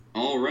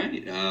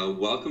right,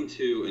 welcome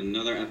to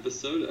another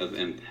episode of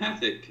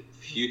Empathic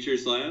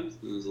Futures Labs.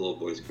 There's a little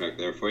voice crack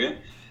there for you.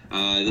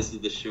 This is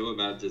the show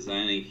about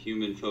designing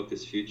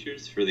human-focused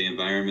futures for the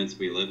environments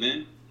we live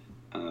in.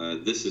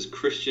 This is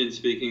Christian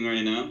speaking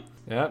right now.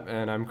 Yep,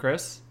 and I'm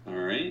Chris. All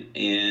right,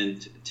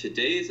 and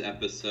today's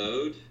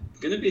episode is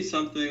going to be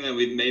something that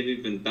we've maybe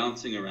been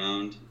bouncing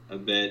around a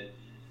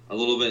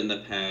little bit in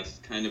the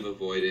past, kind of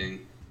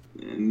avoiding.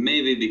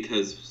 Maybe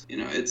because,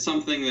 it's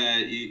something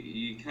that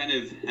you kind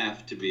of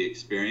have to be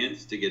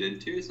experienced to get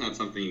into. It's not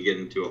something you get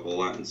into a whole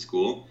lot in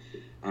school.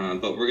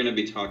 But we're going to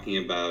be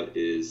talking about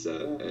is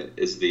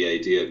the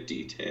idea of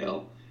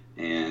detail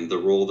and the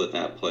role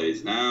that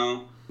plays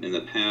now, in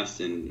the past,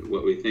 and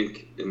what we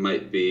think it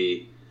might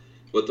be,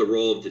 what the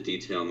role of the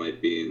detail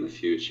might be in the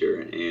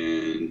future,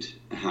 and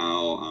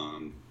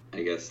how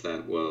I guess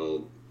that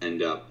will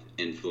end up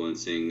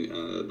influencing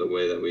the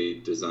way that we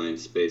design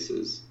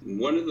spaces.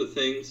 One of the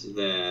things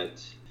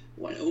that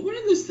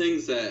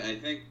I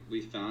think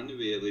we found to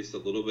be at least a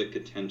little bit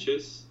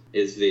contentious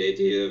is the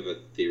idea of a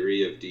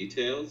theory of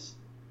details,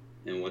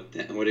 and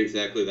what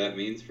exactly that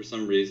means. For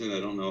some reason,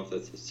 I don't know if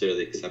that's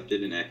necessarily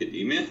accepted in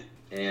academia,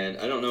 and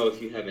I don't know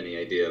if you have any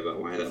idea about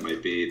why that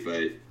might be,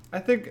 but I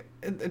think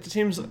it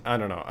seems, I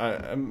don't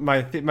know,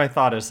 my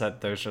thought is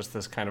that there's just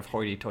this kind of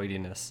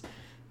hoity-toityness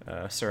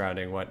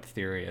surrounding what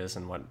theory is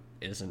and what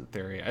isn't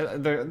theory.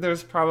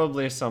 There's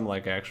probably some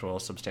actual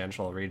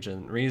substantial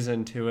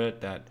reason to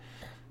it that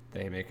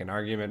they make an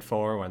argument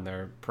for when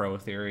they're pro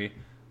theory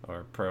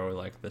or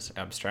pro this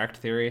abstract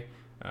theory.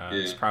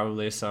 There's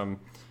probably some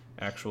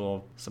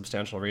actual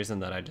substantial reason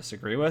that I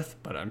disagree with,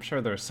 but I'm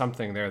sure there's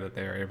something there that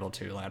they're able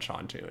to latch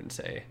onto and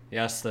say,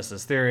 yes, this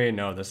is theory,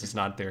 no, this is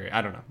not theory.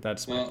 I don't know.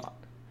 That's my thought.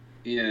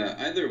 Yeah,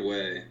 either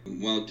way,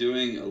 while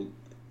doing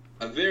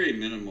a very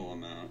minimal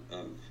amount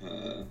of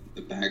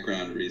the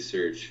background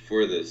research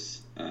for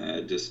this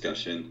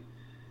discussion,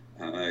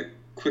 I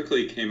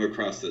quickly came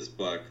across this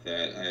book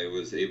that I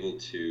was able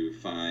to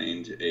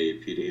find a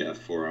PDF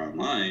for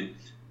online,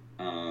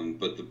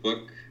 but the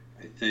book,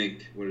 I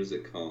think, what is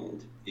it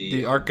called?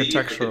 The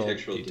Architectural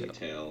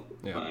Detail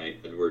by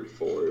Edward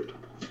Ford.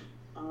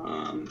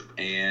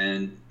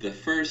 And the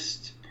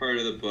first part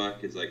of the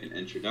book is an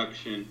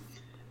introduction,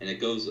 and it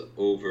goes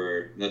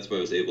over, that's what I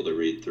was able to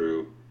read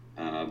through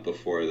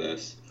before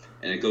this,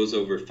 and it goes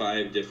over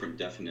 5 different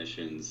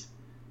definitions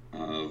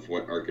of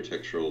what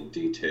architectural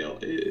detail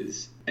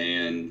is,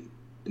 and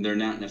they're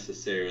not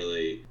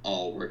necessarily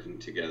all working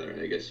together,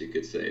 I guess you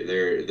could say.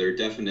 They're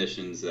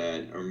definitions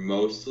that are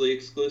mostly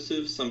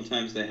exclusive.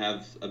 Sometimes they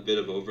have a bit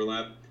of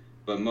overlap,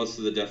 but most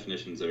of the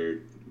definitions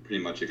are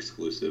pretty much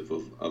exclusive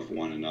of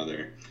one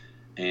another,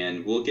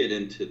 and we'll get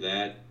into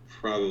that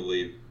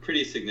probably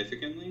pretty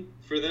significantly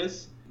for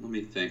this. Let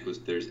me think, was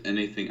there's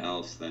anything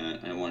else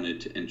that I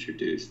wanted to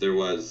introduce? There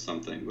was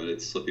something, but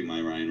it's slipping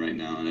my mind right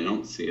now, and I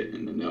don't see it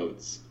in the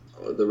notes.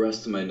 The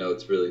rest of my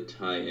notes really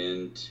tie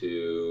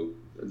into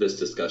this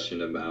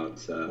discussion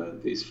about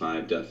these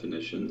 5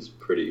 definitions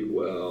pretty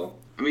well.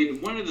 I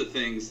mean, one of the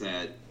things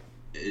that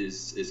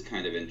is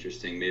kind of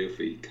interesting, maybe if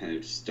we kind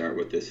of start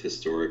with this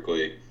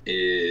historically,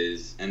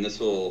 is, and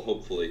this will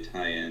hopefully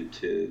tie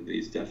into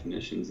these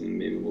definitions, and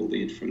maybe we'll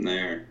lead from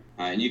there,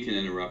 and you can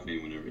interrupt me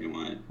whenever you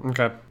want.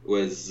 Okay.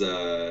 Was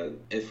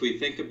if we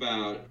think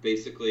about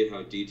basically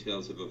how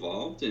details have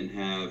evolved and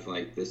have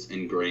this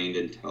ingrained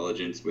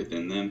intelligence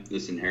within them,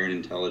 this inherent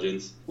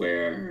intelligence,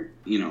 where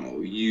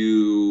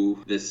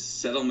this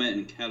settlement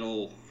in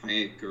Kettle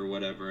Hike or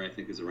whatever, I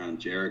think is around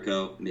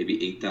Jericho,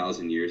 maybe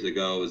 8,000 years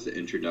ago, was the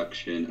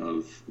introduction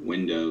of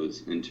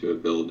windows into a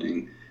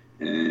building,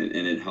 and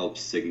it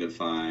helps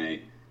signify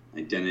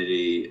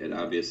identity. It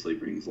obviously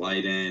brings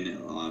light in,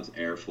 it allows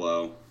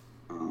airflow.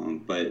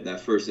 But that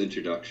first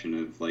introduction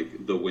of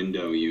the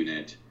window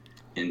unit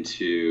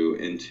into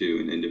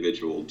an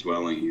individual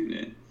dwelling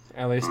unit,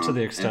 at least to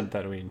the extent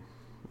that we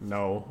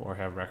know or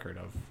have record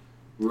of,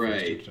 right?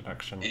 First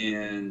introduction,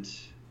 and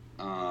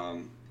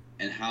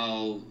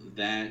how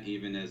that,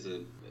 even as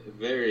a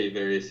very,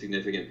 very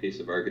significant piece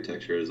of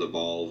architecture, has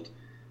evolved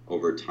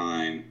over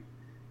time,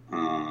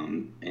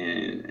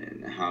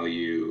 and how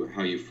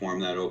you form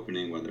that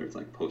opening, whether it's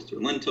post or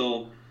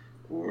lintel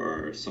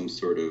or some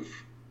sort of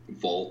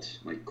vault,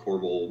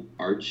 corbel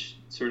arch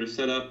sort of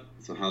setup.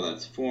 So how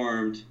that's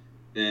formed.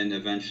 Then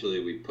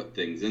eventually we put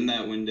things in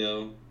that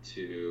window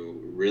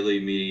to really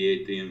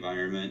mediate the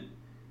environment.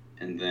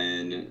 And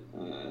then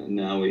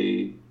now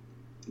we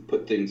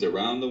put things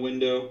around the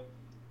window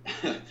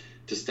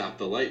to stop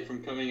the light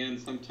from coming in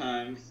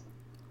sometimes.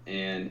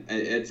 And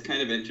it's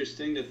kind of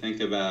interesting to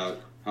think about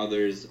how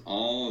there's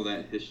all of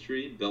that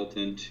history built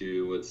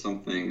into what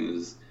something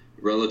is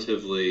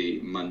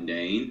relatively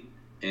mundane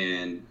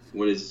and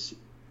what is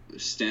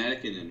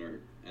static and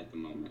inert at the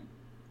moment.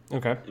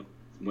 Okay.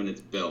 When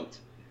it's built.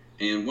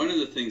 And one of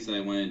the things that I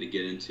wanted to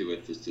get into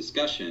with this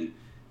discussion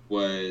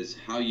was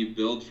how you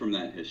build from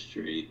that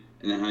history,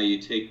 and then how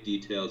you take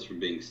details from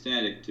being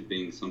static to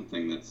being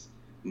something that's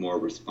more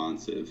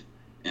responsive.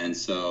 And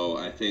so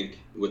I think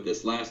with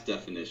this last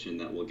definition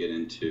that we'll get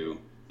into,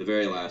 the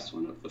very last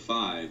one of the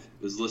 5,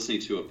 was listening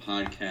to a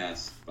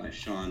podcast by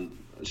Sean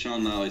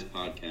Lowry's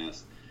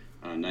podcast,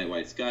 Night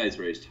White Skies,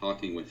 where he's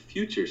talking with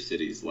Future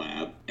Cities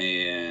Lab,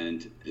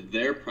 and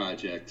their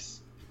projects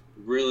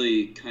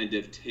really kind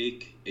of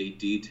take a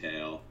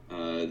detail,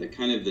 the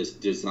kind of this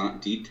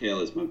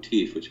detail as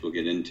motif, which we'll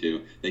get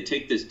into. They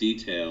take this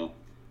detail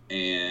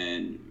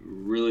and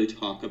really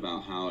talk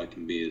about how it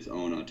can be its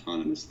own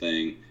autonomous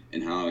thing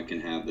and how it can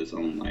have this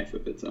own life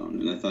of its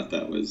own. And I thought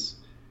that was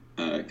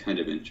kind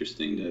of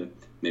interesting to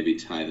maybe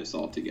tie this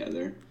all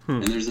together.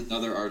 And there's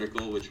another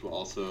article which we'll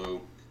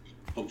also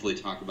hopefully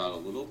talk about a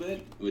little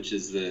bit, which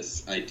is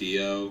this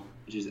IDEO,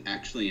 which is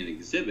actually an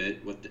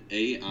exhibit, what the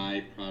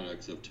AI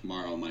products of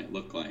tomorrow might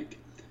look like.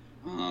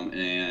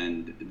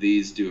 And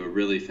these do a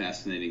really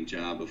fascinating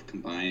job of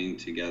combining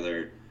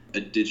together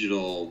a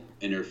digital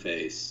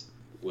interface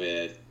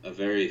with a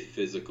very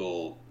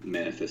physical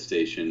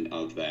manifestation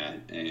of that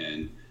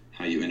and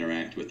how you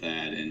interact with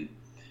that. And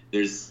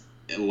there's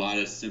a lot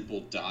of simple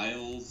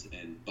dials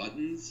and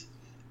buttons,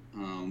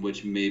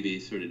 which maybe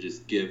sort of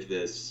just give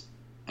this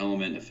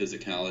element of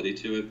physicality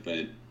to it,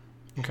 but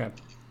okay.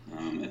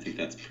 I think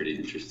that's pretty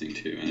interesting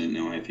too. I don't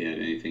know if you had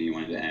anything you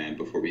wanted to add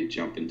before we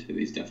jump into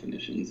these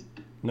definitions.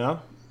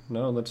 No,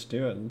 let's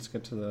do it. Let's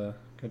get to the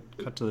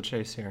cut to the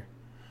chase here.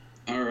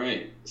 All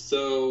right.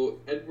 So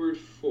Edward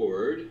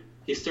Ford,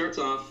 he starts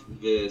off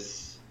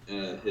this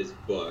his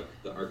book,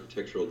 The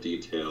Architectural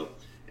Detail,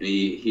 and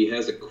he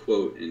has a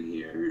quote in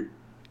here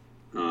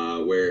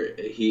where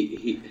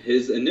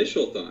his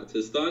initial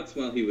thoughts,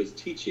 while he was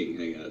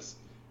teaching, I guess,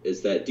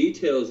 is that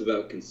detail is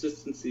about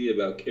consistency,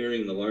 about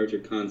carrying the larger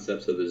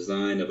concepts of the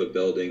design of a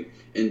building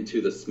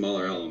into the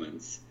smaller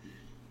elements.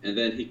 And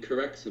then he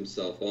corrects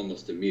himself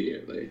almost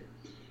immediately.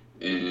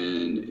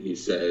 And he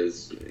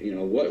says,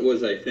 what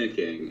was I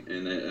thinking?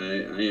 And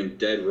I am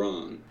dead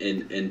wrong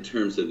in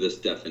terms of this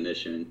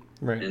definition.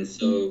 Right. And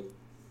so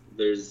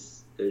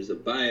there's a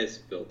bias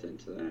built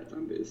into that,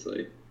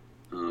 obviously,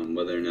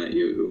 whether or not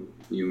you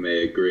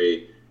may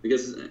agree.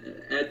 Because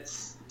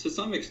to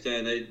some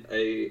extent,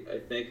 I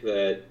think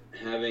that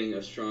having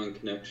a strong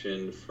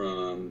connection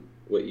from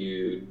what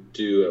you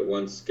do at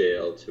one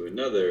scale to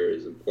another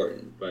is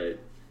important. But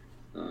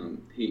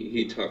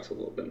he talks a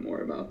little bit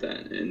more about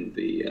that in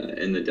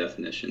the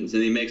definitions,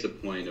 and he makes a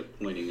point of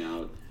pointing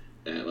out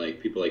that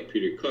people like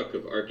Peter Cook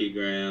of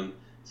Archigram,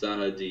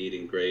 Zaha Hadid,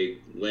 and Greg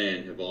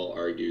Lynn have all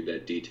argued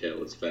that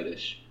detail is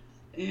fetish,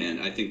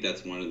 and I think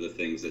that's one of the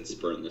things that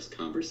spurred this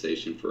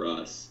conversation for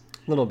us.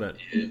 A little bit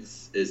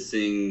is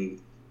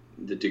seeing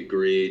the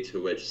degree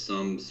to which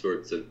some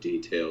sorts of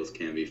details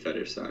can be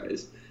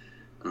fetishized,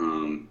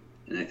 and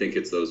I think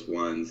it's those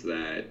ones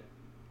that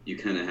you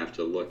kind of have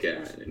to look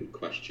at and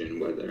question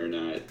whether or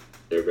not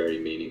they're very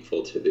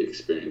meaningful to the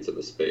experience of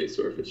a space,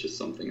 or if it's just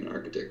something an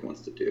architect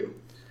wants to do.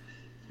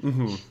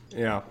 Mm-hmm.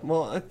 Yeah.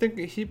 Well, I think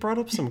he brought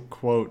up some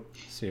quote.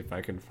 See if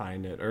I can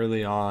find it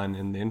early on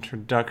in the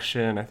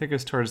introduction. I think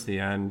it's towards the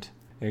end.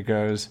 It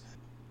goes,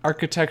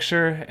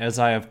 "Architecture, as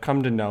I have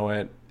come to know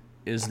it,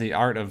 is the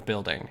art of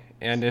building,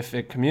 and if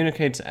it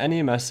communicates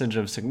any message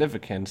of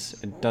significance,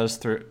 it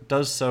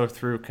does so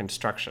through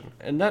construction."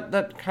 And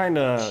that kind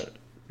of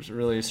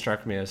really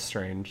struck me as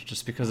strange,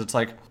 just because it's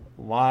like,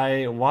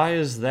 why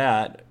is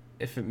that?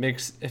 If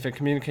it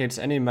communicates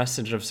any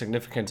message of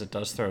significance, it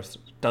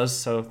does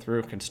so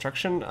through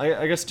construction.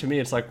 I guess to me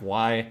it's like,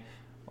 why?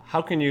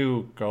 How can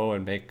you go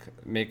and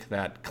make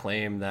that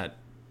claim that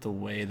the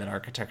way that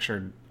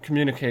architecture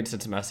communicates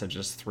its message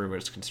is through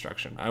its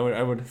construction? I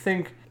would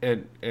think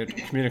it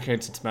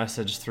communicates its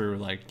message through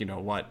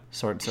what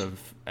sorts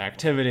of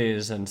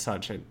activities and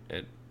such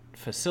it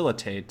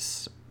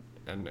facilitates,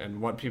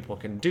 and what people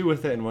can do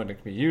with it and what it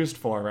can be used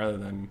for, rather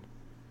than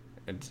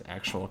its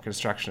actual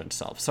construction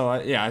itself. So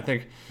I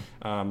think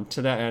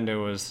to that end, it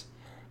was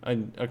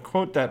a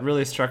quote that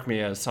really struck me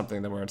as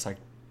something where it's like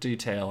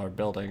detail or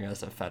building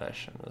as a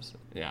fetish, and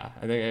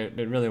I think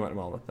it really went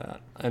well with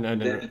that. And I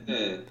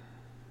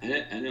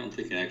don't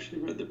think I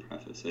actually read the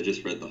preface. I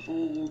just read the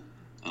whole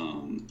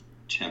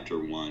chapter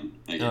 1,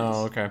 I guess.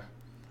 Oh, okay.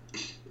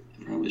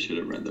 I probably should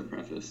have read the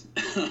preface.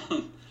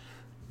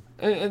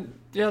 It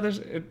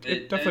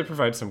definitely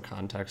provides some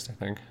context, I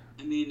think.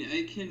 I mean,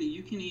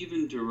 you can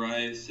even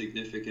derive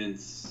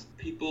significance.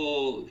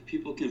 People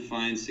can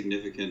find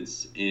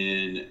significance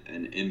in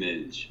an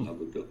image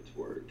of a built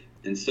work.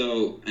 And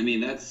so, I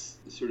mean, that's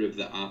sort of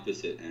the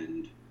opposite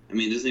end. I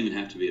mean, it doesn't even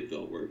have to be a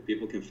built work.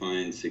 People can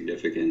find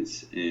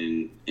significance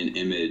in an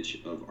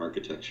image of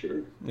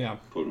architecture,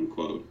 quote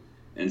unquote.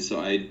 And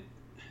so I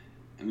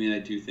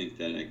do think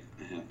that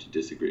I have to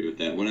disagree with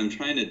that. What I'm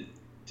trying to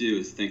do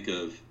is think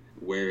of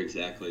where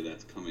exactly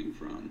that's coming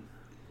from.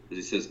 As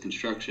he says,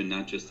 construction,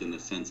 not just in the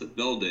sense of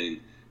building,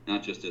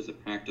 not just as a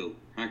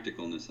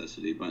practical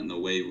necessity, but in the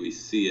way we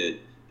see it,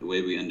 the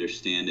way we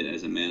understand it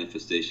as a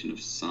manifestation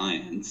of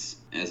science,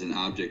 as an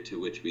object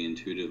to which we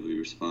intuitively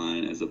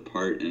respond, as a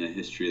part in a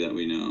history that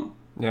we know.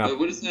 Yeah. But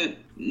what is that?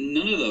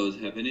 None of those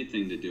have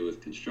anything to do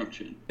with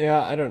construction.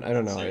 Yeah, I don't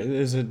know.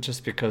 Is it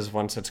just because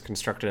once it's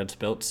constructed, it's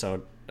built,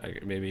 so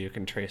maybe you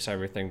can trace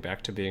everything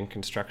back to being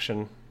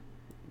construction,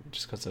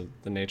 just because of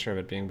the nature of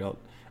it being built.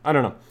 I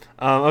don't know.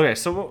 Okay,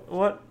 so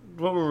what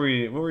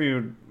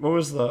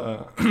was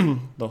the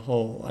the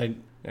whole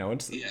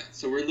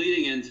So we're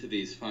leading into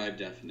these 5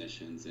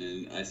 definitions,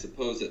 and I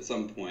suppose at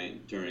some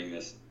point during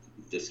this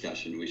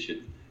discussion we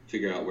should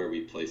figure out where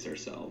we place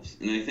ourselves.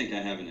 And I think I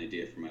have an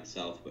idea for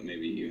myself, but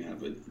maybe you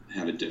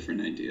have a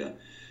different idea.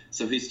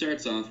 So he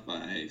starts off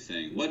by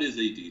saying, what is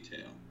a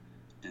detail?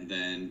 And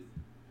then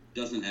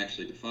doesn't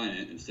actually define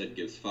it, instead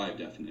gives 5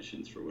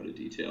 definitions for what a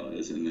detail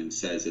is, and then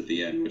says at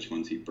the end which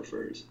ones he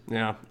prefers.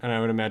 Yeah, and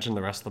I would imagine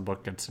the rest of the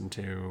book gets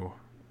into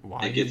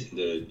why it gets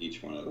into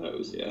each one of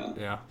those, yeah.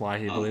 Yeah, why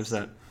he believes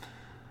that.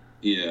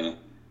 Yeah.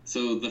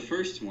 So the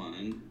first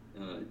one,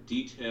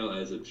 detail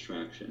as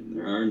abstraction.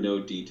 There are no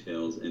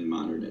details in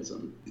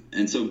modernism.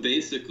 And so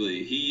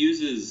basically,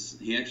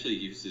 he actually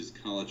uses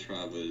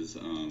Calatrava's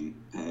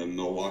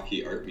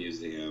Milwaukee Art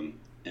Museum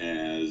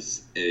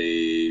as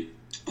a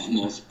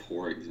almost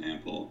poor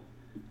example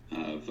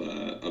of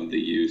the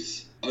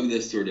use of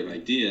this sort of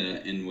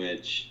idea, in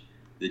which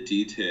the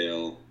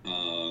detail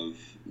of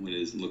what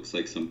looks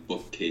like some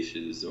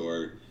bookcases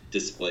or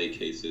display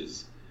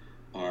cases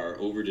are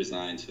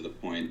over-designed to the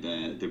point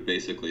that they're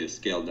basically a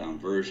scaled-down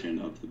version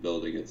of the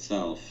building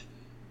itself,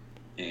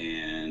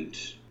 and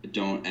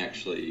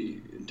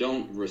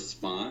don't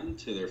respond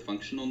to their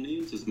functional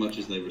needs as much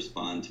as they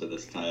respond to the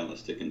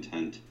stylistic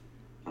intent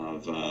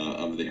of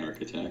the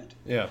architect.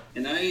 Yeah.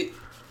 And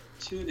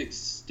to an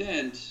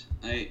extent,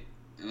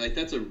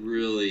 that's a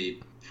really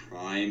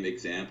prime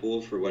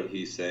example for what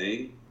he's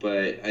saying.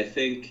 But I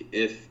think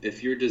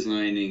if you're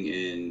designing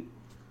in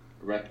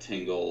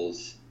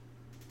rectangles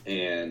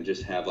and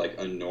just have like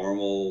a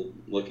normal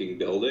looking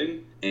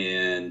building,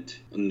 and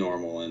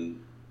normal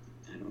in,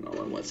 I don't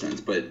know in what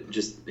sense, but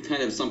just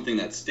kind of something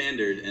that's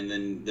standard, and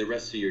then the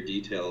rest of your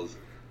details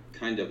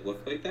kind of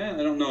look like that,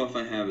 I don't know if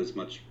I have as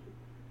much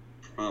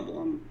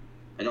problem.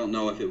 I don't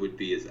know if it would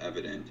be as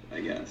evident,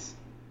 I guess,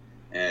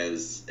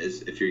 as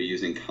if you're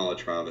using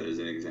Calatrava as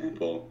an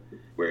example,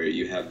 where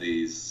you have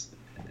these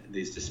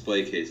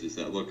display cases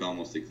that look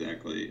almost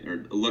exactly,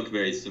 or look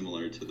very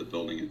similar to the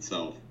building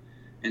itself.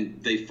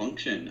 And they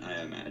function,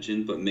 I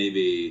imagine, but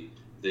maybe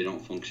they don't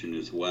function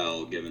as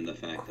well, given the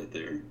fact that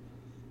they're,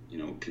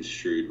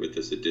 construed with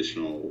this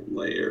additional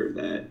layer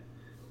that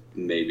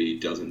maybe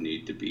doesn't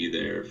need to be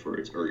there for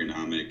its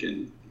ergonomic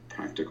and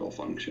practical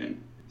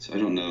function. So I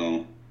don't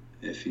know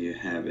if you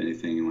have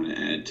anything you want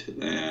to add to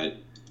that.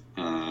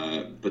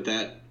 But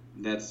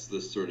that's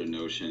the sort of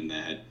notion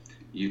that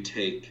you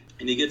take,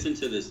 and he gets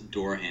into this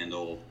door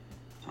handle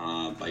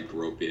by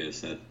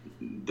Gropius at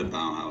the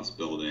Bauhaus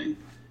building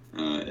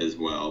as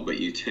well. But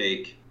you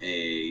take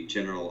a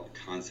general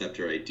concept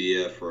or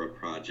idea for a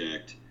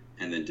project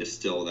and then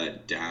distill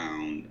that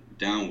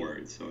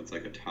downward. So it's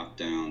like a top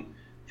down,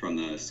 from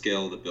the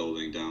scale of the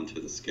building down to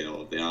the scale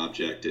of the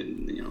object,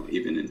 and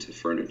even into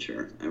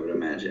furniture, I would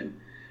imagine.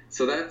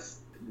 So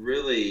that's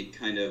really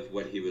kind of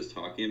what he was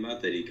talking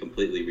about, that he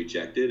completely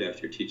rejected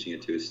after teaching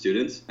it to his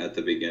students at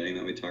the beginning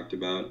that we talked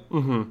about.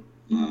 Mm-hmm.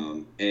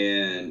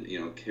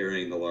 And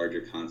carrying the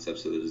larger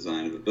concepts of the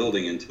design of a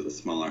building into the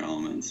smaller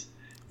elements.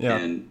 Yeah.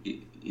 And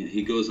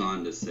he goes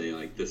on to say,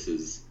 like, this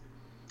is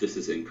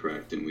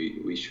incorrect, and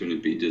we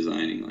shouldn't be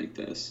designing like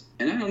this.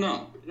 And I don't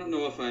know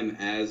if I'm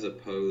as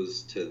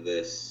opposed to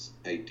this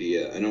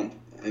idea. I don't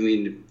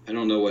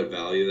know what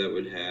value that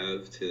would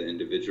have to the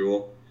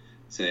individual,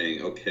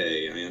 saying,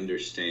 okay, I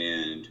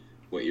understand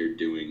what you're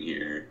doing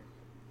here,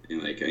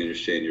 and I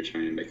understand you're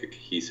trying to make a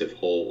cohesive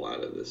whole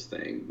out of this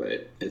thing,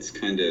 but it's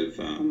kind of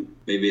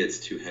maybe it's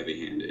too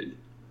heavy-handed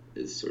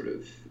is sort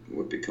of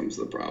what becomes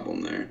the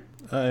problem there.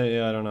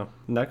 Yeah, I don't know.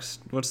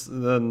 Next, what's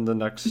the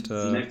next?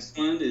 The next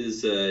one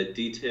is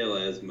detail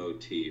as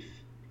motif.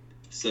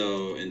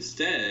 So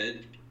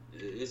instead,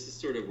 this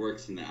sort of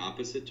works in the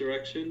opposite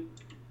direction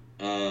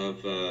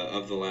of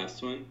the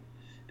last one.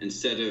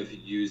 Instead of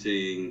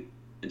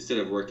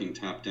working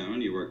top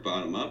down, you work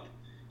bottom up,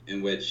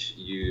 in which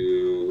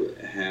you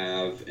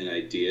have an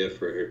idea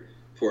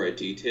for a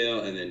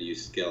detail, and then you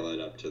scale it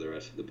up to the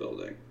rest of the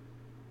building.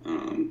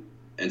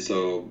 And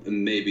so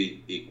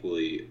maybe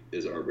equally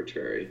as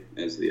arbitrary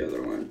as the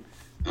other one.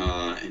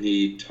 And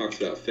he talks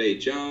about Fay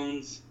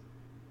Jones,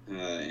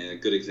 and a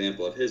good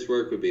example of his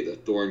work would be the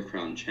Thorn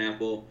Crown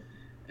Chapel.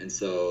 And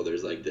so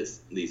there's like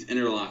these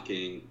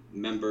interlocking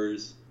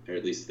members, or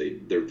at least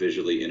they're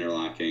visually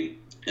interlocking,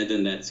 and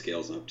then that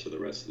scales up to the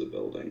rest of the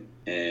building.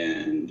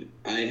 And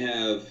I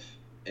have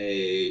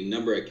a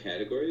number of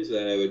categories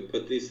that I would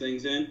put these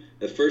things in.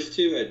 The first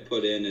two I'd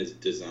put in as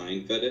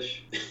design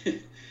fetish.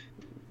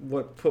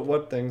 Put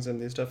what things in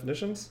these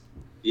definitions?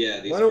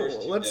 Yeah,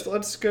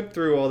 let's get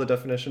through all the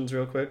definitions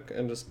real quick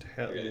and just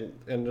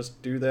and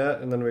just do that,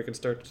 and then we can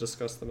start to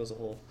discuss them as a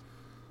whole.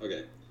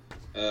 Okay.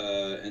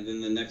 And then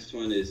the next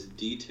one is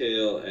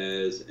detail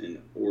as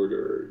an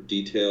order.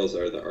 Details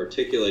are the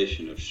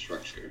articulation of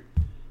structure.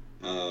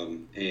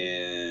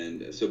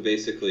 And so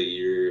basically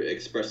you're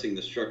expressing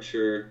the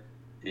structure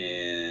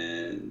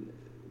and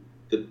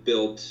the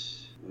built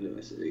what did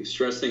I say?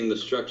 Stressing the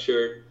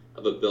structure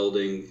of a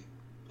building,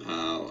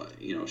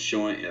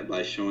 showing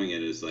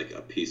it as like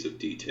a piece of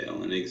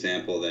detail. An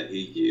example that he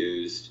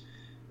used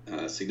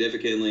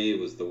significantly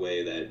was the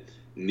way that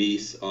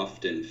Mies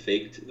often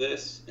faked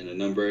this in a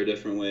number of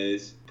different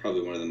ways.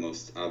 Probably one of the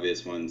most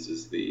obvious ones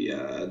is the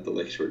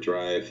Lakeshore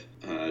Drive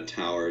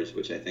towers,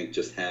 which I think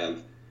just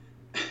have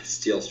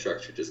steel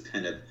structure just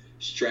kind of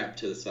strapped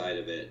to the side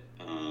of it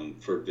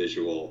for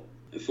visual,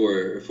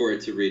 for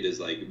it to read as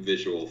like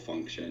visual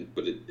function,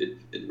 but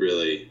it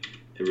really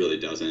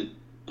doesn't.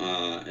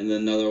 And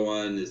then another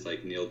one is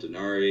like Neil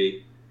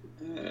Denari,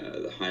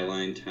 the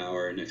Highline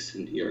Tower next to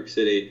New York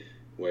City,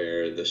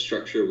 where the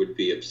structure would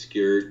be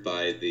obscured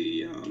by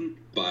the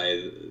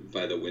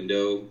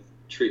window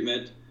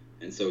treatment,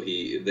 and so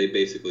they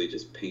basically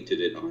just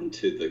painted it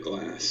onto the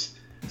glass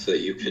so that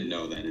you could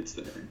know that it's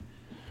there.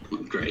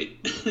 Great.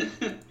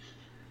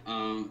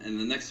 And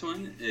the next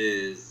one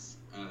is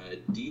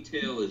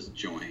detail is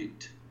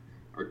joint,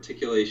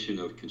 articulation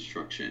of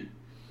construction.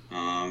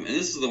 And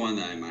this is the one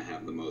that I might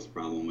have the most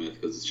problem with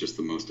because it's just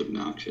the most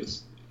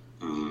obnoxious.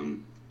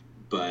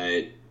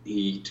 But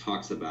he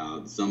talks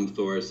about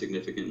Zumthor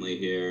significantly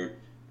here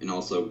and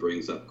also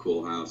brings up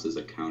Koolhaas as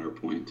a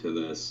counterpoint to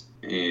this.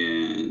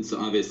 And so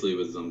obviously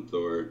with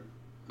Zumthor,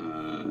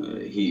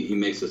 he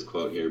makes this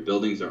quote here: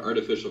 buildings are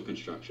artificial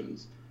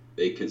constructions.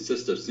 They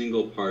consist of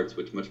single parts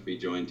which must be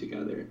joined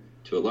together.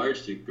 To a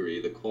large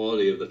degree, the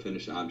quality of the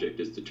finished object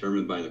is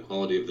determined by the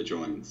quality of the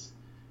joints.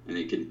 And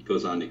he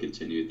goes on to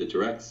continue: the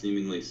direct,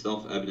 seemingly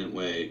self-evident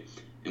way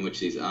in which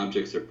these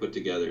objects are put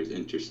together is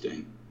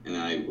interesting, and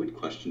I would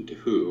question to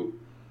who.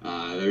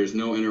 There is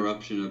no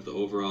interruption of the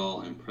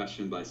overall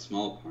impression by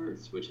small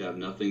parts which have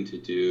nothing to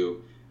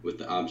do with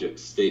the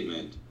object's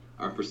statement.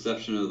 Our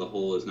perception of the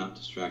whole is not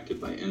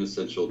distracted by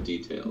inessential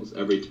details.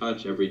 Every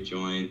touch, every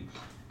joint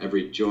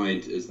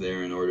is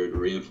there in order to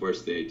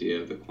reinforce the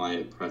idea of the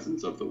quiet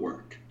presence of the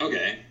work.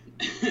 Okay.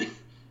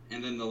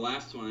 And then the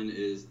last one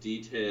is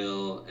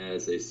detail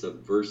as a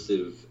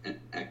subversive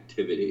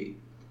activity.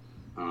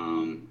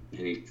 And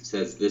he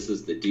says this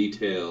is the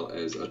detail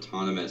as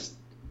autonomous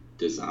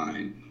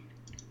design.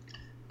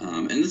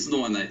 And this is the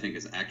one that I think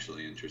is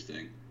actually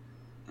interesting.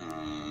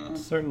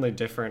 Certainly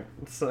different.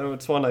 So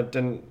it's one I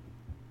didn't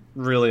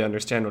really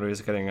understand what he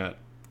was getting at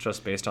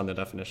just based on the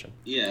definition.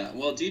 Yeah,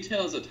 well,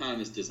 detail as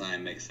autonomous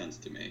design makes sense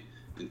to me.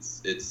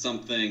 It's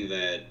something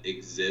that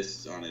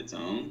exists on its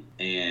own,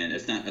 and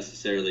it's not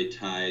necessarily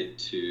tied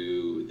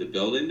to the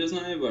building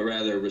design, but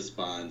rather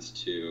responds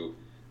to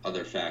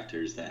other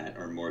factors that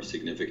are more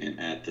significant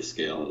at the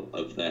scale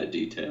of that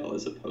detail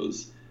as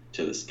opposed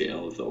to the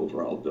scale of the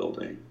overall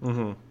building.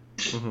 Mm-hmm.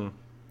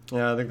 Mm-hmm.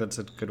 Yeah, I think that's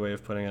a good way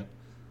of putting it.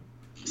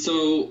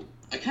 So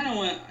I kind of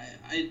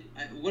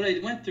what I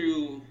went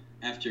through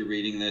after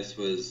reading this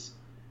was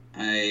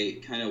I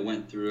kind of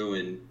went through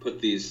and put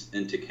these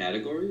into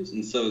categories.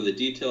 And so the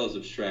detail is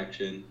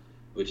abstraction,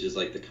 which is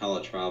like the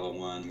Calatrava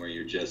one, where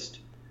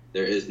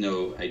there is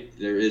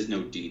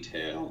no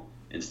detail.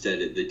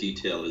 Instead, the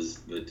detail is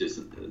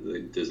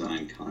the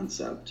design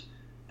concept.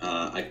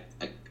 I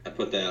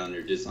put that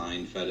under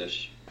design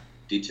fetish.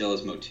 Detail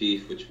is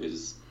motif, which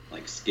was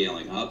like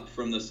scaling up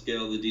from the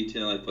scale of the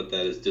detail. I put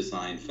that as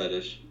design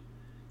fetish.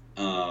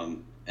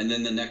 And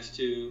then the next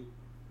two,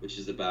 which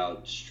is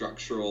about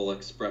structural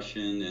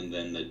expression, and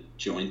then the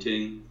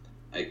jointing,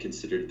 I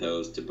considered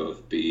those to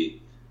both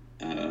be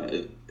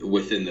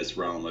within this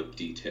realm of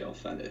detail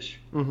fetish.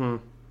 Mm-hmm.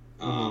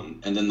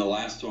 And then the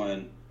last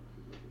one,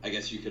 I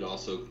guess you could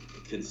also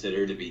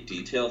consider to be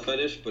detail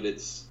fetish, but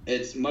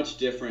it's much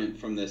different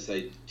from this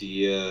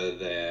idea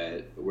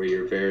that where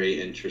you're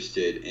very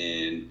interested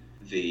in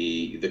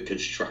the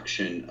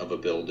construction of a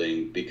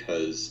building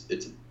because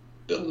it's a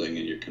building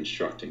and you're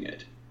constructing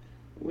it,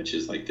 which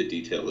is like the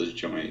detail is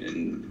joint,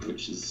 and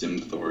which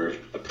Zumthor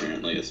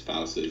apparently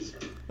espouses.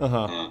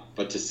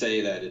 But to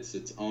say that it's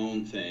its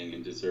own thing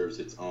and deserves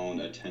its own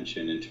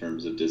attention in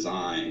terms of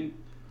design,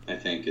 I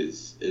think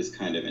is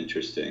kind of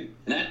interesting.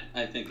 And that,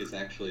 I think, is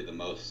actually the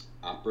most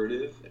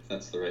operative, if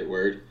that's the right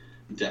word,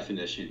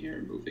 definition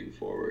here moving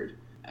forward.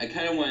 I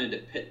kind of wanted to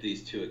pit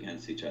these two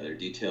against each other,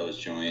 detail as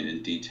joint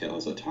and detail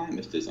as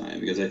autonomous design,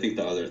 because I think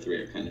the other three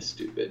are kind of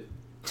stupid,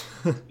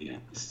 to be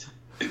honest.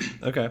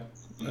 Okay.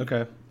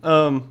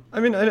 I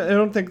mean, I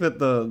don't think that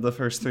the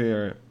first three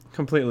are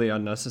completely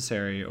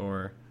unnecessary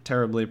or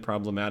terribly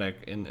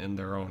problematic in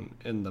their own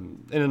in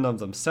and of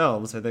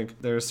themselves. I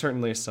think there's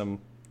certainly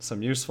some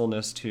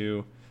usefulness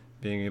to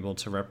being able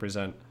to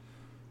represent,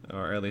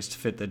 or at least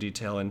fit the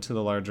detail into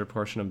the larger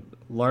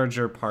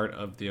part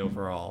of the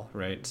overall,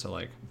 right? So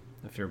like,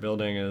 if your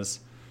building is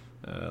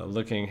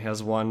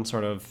has one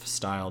sort of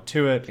style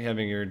to it,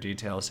 having your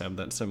details have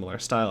that similar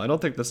style, I don't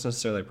think that's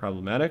necessarily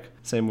problematic.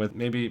 Same with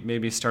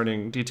maybe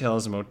starting detail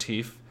as a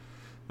motif.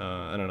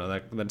 I don't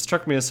know, that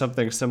struck me as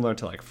something similar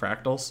to like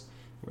fractals,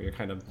 where you're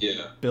kind of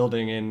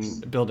building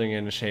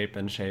in shape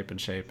and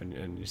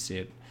you see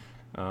it.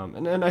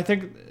 And I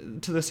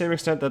think to the same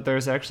extent that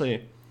there's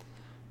actually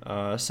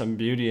some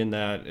beauty in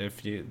that.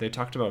 They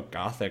talked about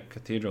Gothic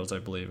cathedrals, I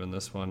believe, in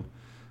this one.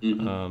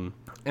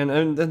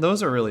 And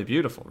those are really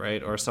beautiful,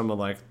 right? Or some of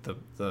like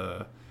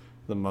the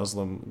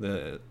Muslim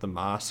the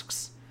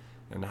mosques,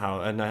 and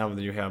how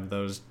you have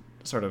those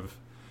sort of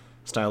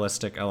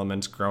stylistic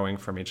elements growing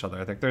from each other.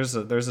 I think there's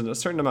a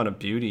certain amount of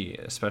beauty,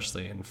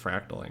 especially in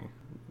fractaling,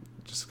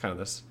 just kind of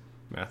this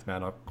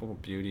mathematical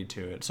beauty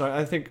to it. So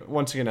I think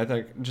once again, I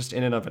think just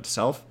in and of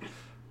itself,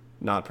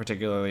 not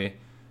particularly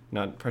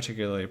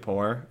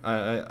poor.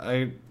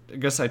 I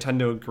guess I tend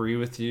to agree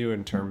with you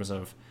in terms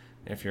of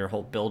if you're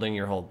building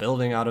your whole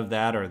building out of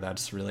that, or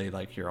that's really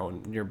like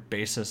your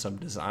basis of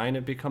design,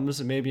 it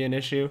becomes maybe an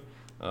issue.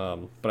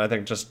 But I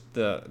think just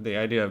the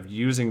idea of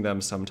using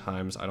them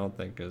sometimes, I don't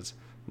think is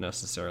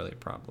necessarily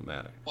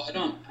problematic.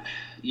 Well,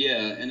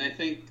 yeah, and I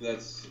think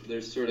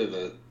there's sort of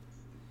a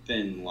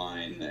thin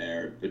line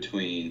there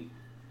between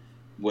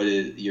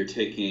you're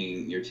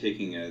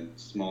taking a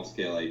small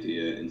scale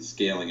idea and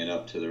scaling it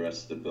up to the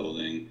rest of the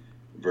building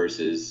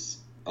versus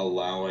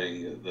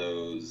allowing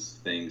those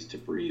things to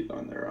breathe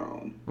on their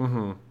own.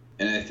 Mm-hmm.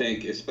 And I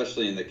think,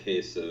 especially in the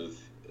case of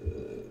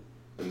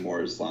the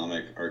more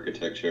Islamic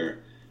architecture,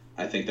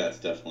 I think that's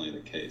definitely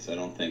the case. I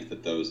don't think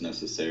that those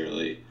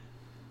necessarily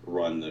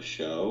run the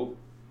show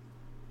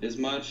as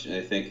much. And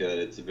I think that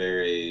I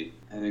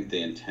think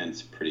the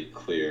intent's pretty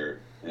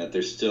clear, and that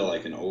there's still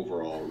like an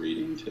overall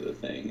reading to the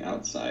thing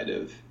outside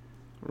of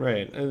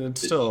right, and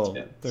it's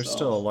there's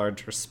still a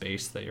larger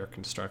space that you're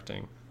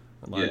constructing,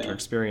 a larger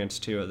experience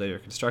to it that you're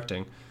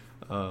constructing.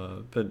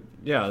 But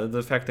yeah,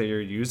 the fact that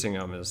you're using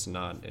them is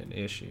not an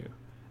issue.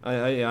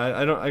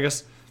 I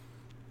guess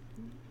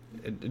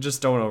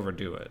just don't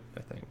overdo it.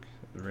 I think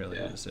it really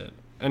is it.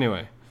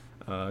 Anyway,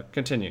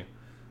 continue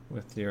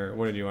with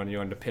what did you want? You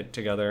wanted to pit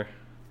together?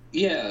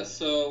 Yeah,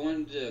 so I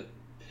wanted to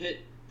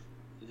pit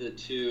the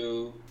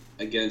two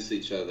against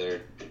each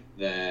other.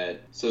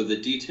 So the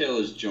detail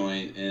is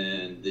joint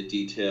and the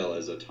detail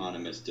is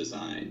autonomous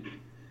design.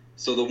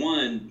 So the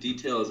one,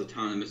 detail is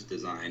autonomous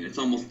design, it's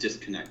almost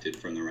disconnected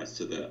from the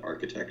rest of the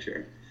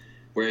architecture.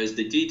 Whereas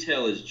the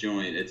detail is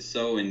joint, it's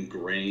so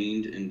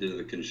ingrained into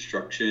the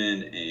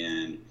construction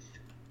and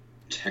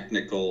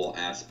technical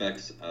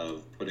aspects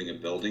of putting a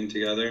building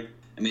together.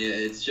 I mean,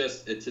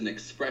 it's an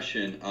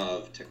expression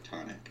of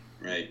tectonic,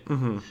 right?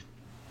 Mm-hmm.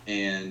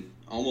 And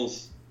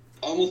almost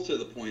to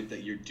the point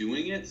that you're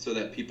doing it so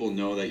that people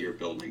know that you're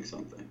building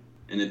something.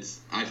 And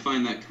I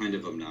find that kind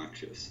of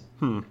obnoxious.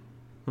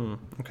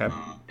 Okay.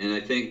 And I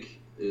think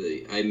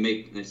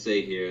I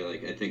say here,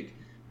 like, I think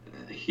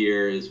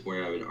here is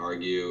where I would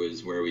argue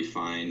is where we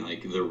find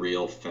like the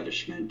real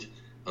fetishment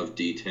of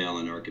detail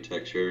in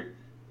architecture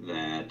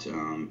that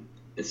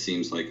it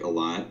seems like a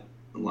lot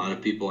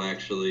of people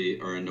actually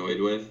are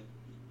annoyed with,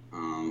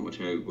 which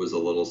I was a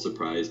little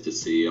surprised to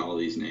see all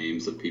these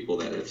names of people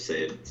that have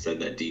said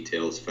that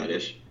detail is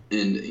fetish.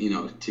 And,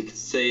 to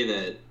say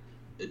that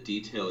a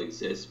detail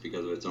exists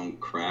because of its own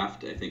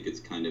craft, I think it's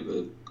kind of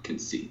a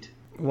conceit.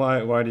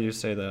 Why do you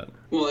say that?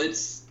 Well,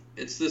 it's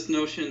this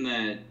notion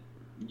that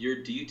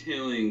you're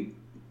detailing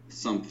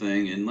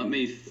something, and let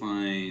me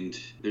find,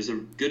 there's a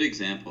good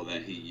example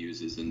that he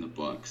uses in the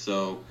book.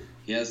 So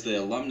he has the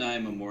Alumni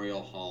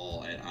Memorial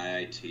Hall at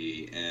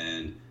IIT,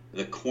 and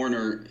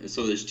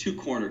so there's two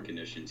corner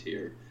conditions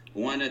here.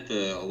 One at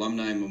the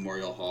Alumni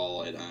Memorial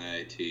Hall at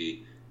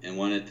IIT, and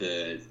one at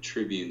the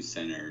Tribune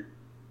Center,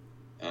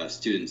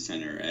 Student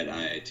Center at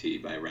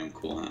IIT by Rem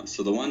Koolhaas.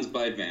 So the one's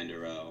by Van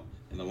der Rohe,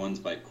 and the one's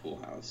by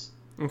Koolhaas.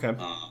 Okay.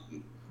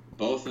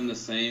 Both in the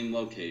same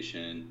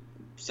location,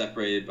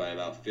 separated by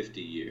about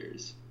 50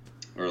 years,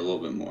 or a little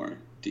bit more,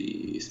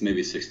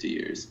 maybe 60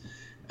 years.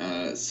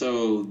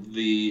 So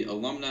the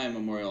Alumni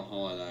Memorial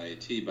Hall at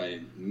IIT by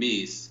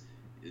Mies,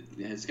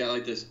 it's got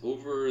like this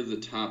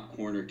over-the-top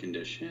corner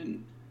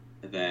condition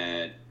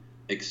that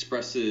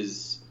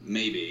expresses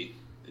maybe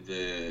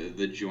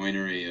the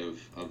joinery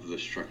of the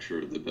structure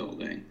of the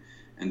building.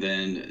 And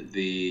then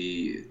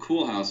the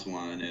Koolhaas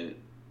one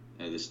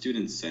at the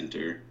Student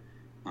Center,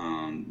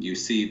 you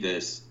see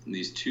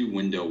these two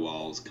window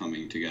walls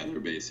coming together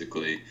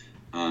basically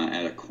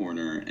at a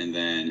corner, and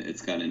then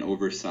it's got an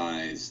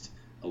oversized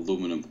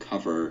aluminum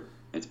cover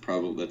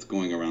that's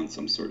going around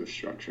some sort of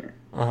structure.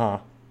 Uh-huh.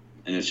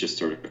 And it's just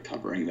sort of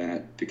covering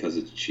that because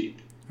it's cheap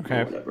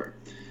or whatever.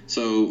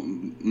 So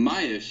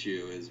my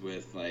issue is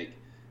with like,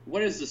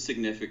 what is the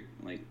significant,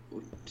 like,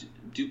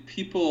 do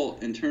people,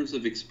 in terms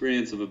of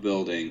experience of a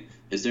building,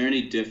 is there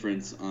any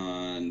difference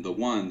on the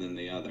one than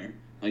the other?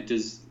 Like,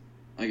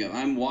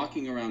 I'm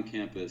walking around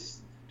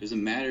campus, does it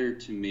matter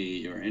to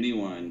me or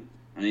anyone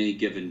on any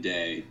given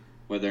day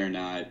whether or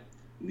not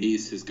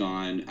Mies has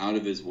gone out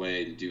of his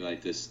way to do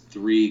like this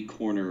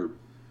 3-corner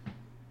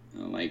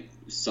like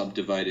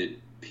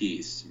subdivided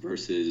piece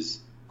versus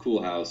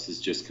Koolhaas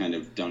has just kind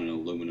of done an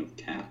aluminum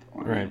cap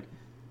on it.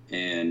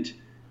 And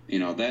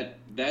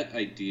that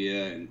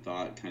idea and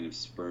thought kind of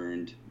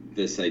spurned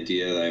this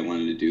idea that I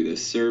wanted to do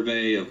this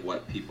survey of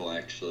what people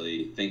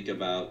actually think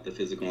about the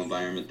physical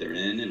environment they're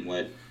in and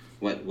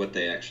what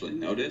they actually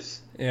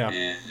notice. Yeah.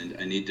 And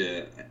I need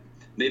to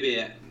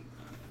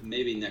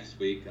maybe next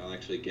week I'll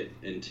actually get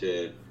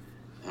into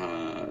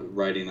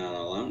writing that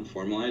all out and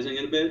formalizing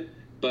it a bit.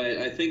 But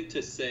I think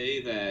to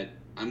say that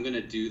I'm going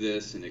to do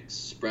this and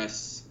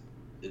express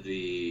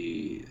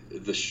the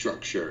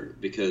structure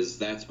because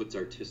that's what's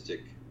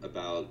artistic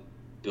about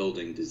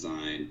building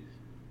design,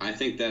 I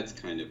think that's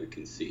kind of a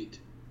conceit.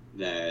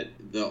 That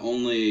the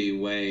only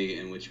way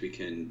in which we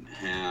can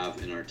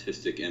have an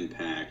artistic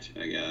impact,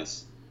 I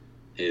guess,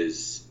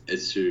 is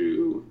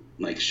through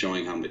like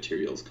showing how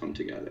materials come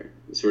together.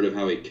 It's sort of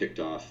how he kicked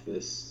off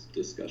this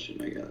discussion,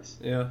 I guess.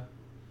 Yeah.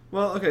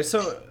 Well, okay,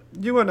 so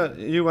you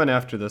went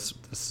after this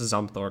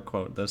Zumthor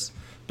quote. This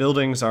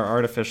buildings are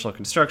artificial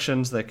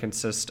constructions that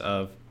consist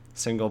of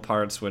single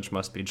parts which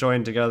must be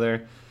joined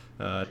together.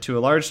 To a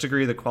large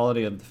degree, the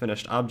quality of the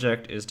finished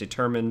object is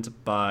determined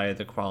by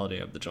the quality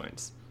of the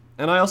joints.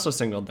 And I also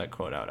singled that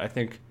quote out. I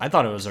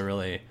thought it was a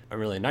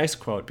really nice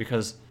quote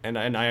because, and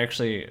I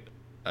actually,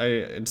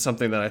 it's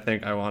something that I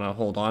think I want to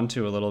hold on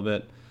to a little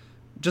bit,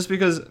 just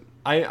because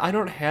I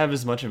don't have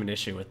as much of an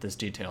issue with this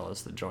detail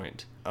as the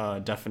joint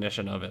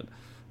definition of it,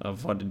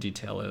 of what a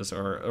detail is,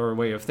 or a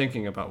way of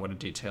thinking about what a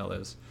detail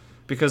is,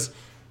 because,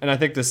 and I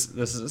think this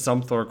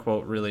Zumthor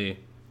quote really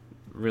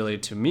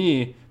to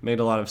me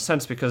made a lot of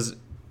sense because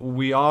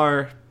we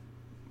are,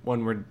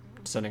 when we're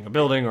setting a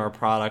building or a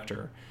product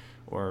or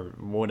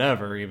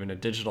whatever, even a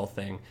digital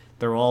thing,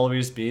 there will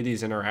always be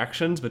these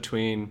interactions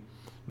between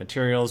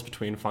materials,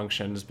 between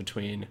functions,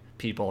 between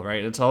people,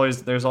 right? There's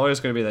always going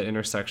to be that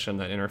intersection,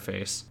 that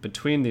interface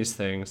between these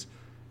things.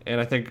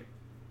 And I think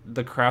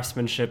the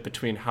craftsmanship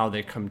between how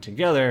they come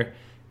together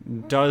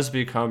does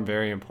become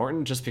very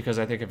important, just because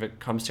I think if it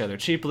comes together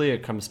cheaply,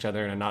 it comes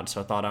together in a not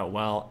so thought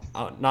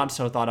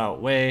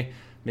out way.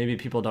 Maybe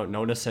people don't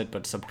notice it,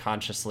 but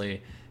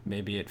subconsciously,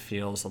 maybe it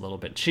feels a little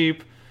bit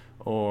cheap,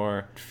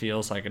 or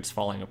feels like it's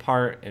falling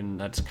apart. And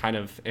that's kind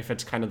of, if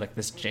it's kind of like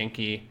this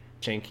janky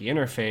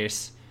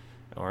interface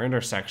or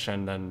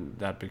intersection, then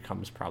that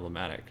becomes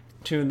problematic.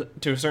 To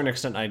a certain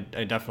extent, I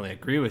definitely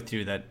agree with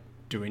you that,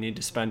 do we need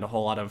to spend a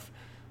whole lot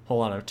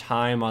of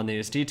time on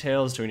these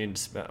details? Do we need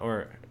to spend,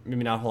 or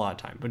maybe not a whole lot of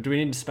time, but do we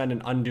need to spend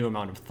an undue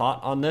amount of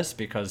thought on this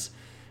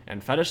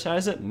and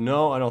fetishize it?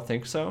 No, I don't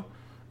think so.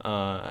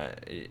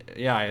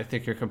 Yeah, I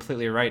think you're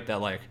completely right that,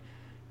 like,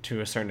 to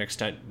a certain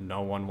extent,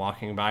 no one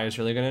walking by is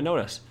really going to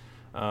notice.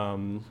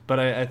 But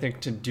I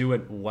think to do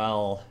it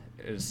well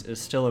is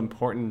still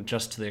important,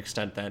 just to the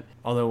extent that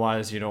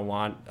otherwise you don't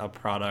want a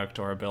product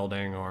or a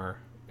building or,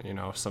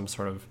 some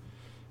sort of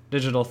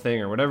digital thing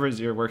or whatever it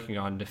is you're working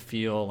on to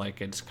feel like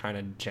it's kind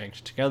of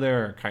janked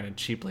together or kind of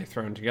cheaply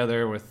thrown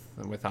together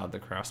without the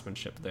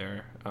craftsmanship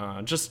there.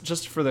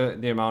 Just for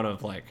the amount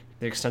of, like,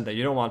 the extent that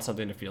you don't want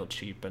something to feel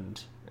cheap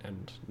and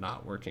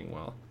not working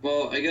well.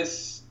 Well, I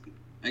guess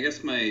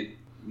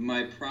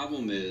my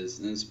problem is,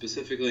 and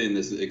specifically in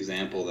this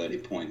example that he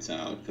points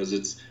out, because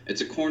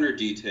it's a corner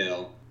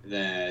detail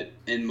that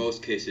in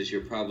most cases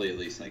you're probably at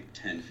least like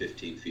 10,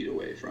 15 feet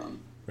away from.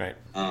 Right.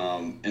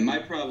 And my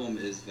problem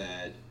is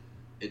that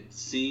it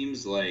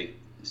seems like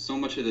so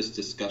much of this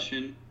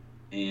discussion,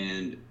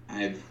 and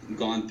I've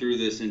gone through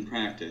this in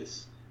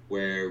practice,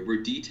 where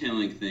we're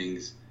detailing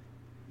things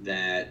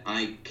that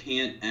I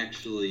can't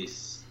actually,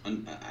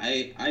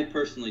 I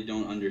personally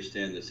don't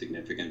understand the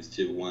significance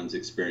to one's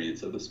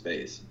experience of a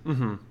space.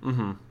 Mm-hmm.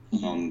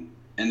 Mm-hmm.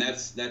 And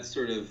that's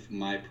sort of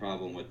my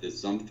problem with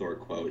this Zumthor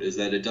quote, is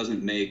that it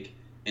doesn't make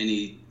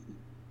any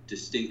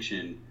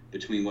distinction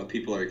between what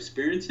people are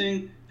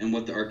experiencing and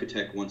what the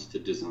architect wants to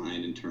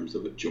design in terms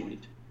of a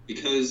joint.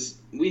 Because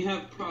we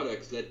have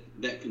products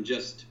that can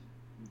just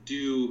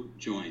do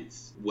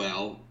joints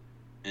well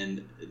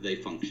and they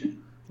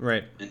function.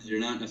 Right. And they're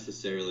not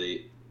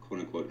necessarily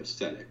quote-unquote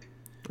aesthetic.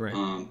 Right.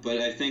 But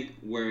I think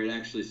where it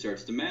actually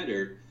starts to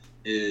matter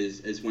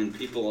is when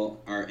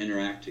people are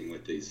interacting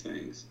with these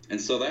things. And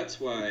so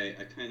that's why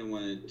I kind of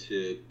wanted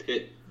to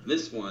pit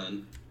this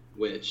one,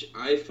 which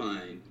I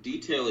find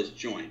detail is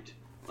joint.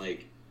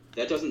 Like,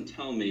 that doesn't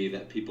tell me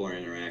that people are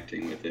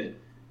interacting with it.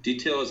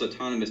 Detail is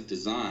autonomous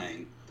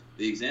design.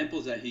 The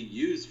examples that he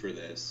used for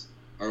this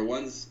are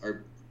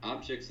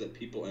objects that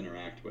people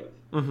interact with.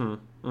 Mm-hmm.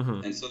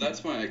 Mm-hmm. And so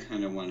that's why I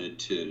kind of wanted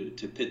to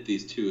pit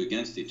these two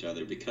against each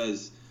other,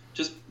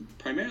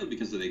 primarily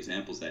because of the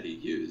examples that he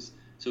used.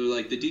 So,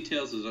 like, the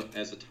details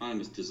as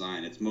autonomous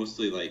design, it's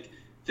mostly like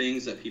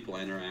things that people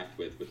interact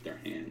with their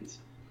hands,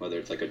 whether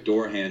it's like a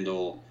door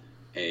handle,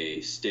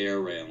 a stair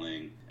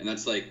railing, and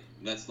that's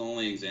the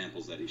only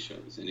examples that he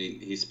shows. And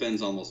he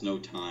spends almost no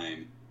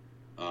time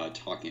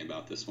talking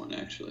about this one,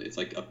 actually. It's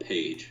like a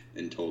page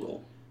in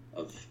total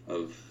of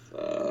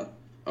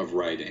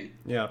writing.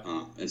 Yeah.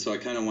 And so I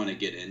kind of want to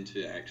get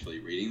into actually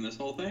reading this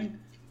whole thing,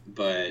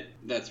 but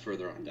that's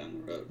further on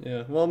down the road.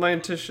 Yeah. Well, my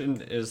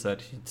intuition is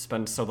that he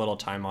spends so little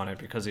time on it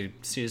because he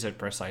sees it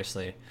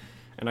precisely,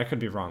 and I could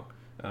be wrong.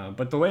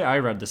 But the way I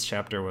read this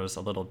chapter was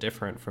a little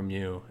different from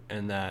you,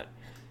 in that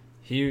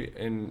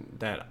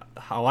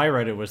how I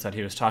read it was that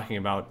he was talking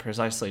about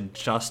precisely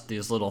just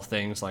these little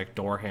things like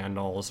door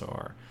handles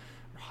or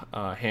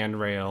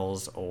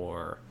handrails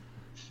or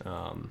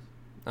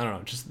I don't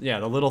know, just, yeah,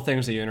 the little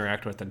things that you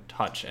interact with and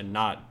touch, and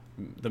not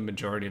the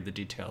majority of the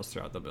details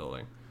throughout the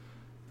building.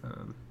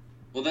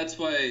 Well, that's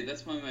why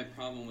my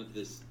problem with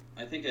this.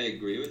 I think I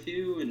agree with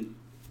you, and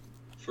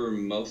for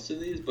most of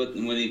these, but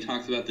when he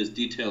talks about this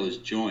detail as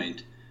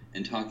joint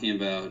and talking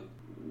about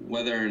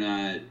whether or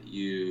not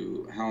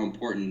how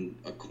important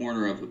a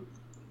corner of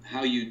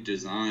how you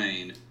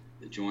design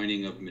the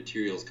joining of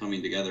materials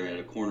coming together at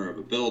a corner of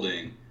a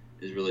building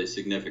is really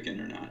significant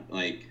or not.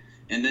 Like,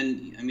 and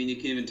then, I mean, you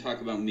can even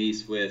talk about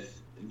Mies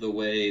with the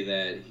way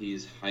that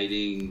he's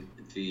hiding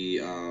the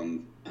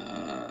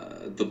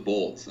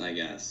bolts, I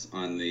guess,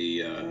 on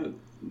the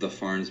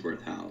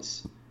Farnsworth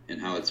house, and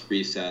how it's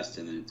recessed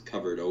and then it's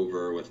covered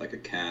over with like a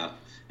cap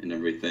and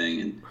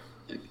everything. And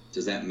like,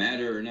 does that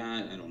matter or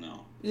not? I don't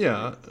know.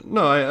 Yeah,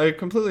 no, I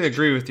completely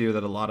agree with you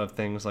that a lot of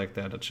things like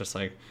that, it's just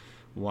like,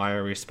 why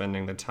are we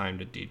spending the time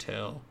to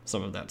detail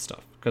some of that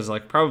stuff? Because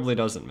like probably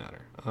doesn't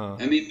matter.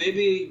 I mean,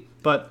 maybe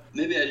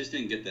I just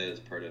didn't get that as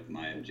part of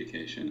my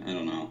education. I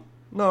don't know.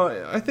 No,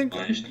 I think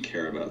I should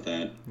care about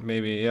that.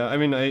 Maybe, yeah. I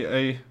mean,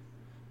 I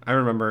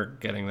remember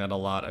getting that a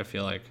lot. I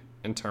feel like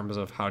in terms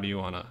of how do you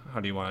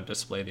wanna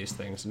display these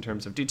things in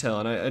terms of detail,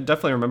 and I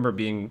definitely remember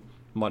being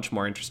much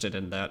more interested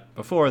in that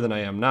before than I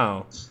am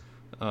now.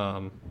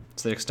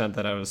 To the extent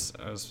that I was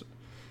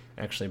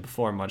actually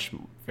before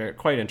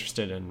quite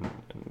interested in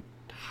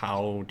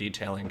how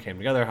detailing came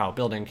together, how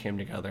building came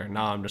together.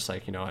 Now I'm just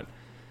like, you know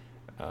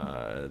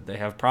what, they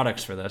have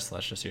products for this.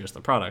 Let's just use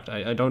the product.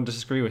 I don't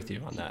disagree with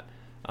you on that.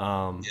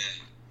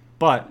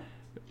 But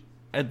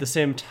at the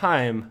same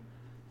time,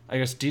 I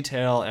guess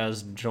detail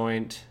as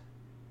joint,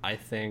 I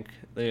think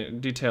the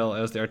detail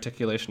as the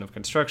articulation of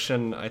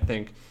construction, I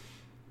think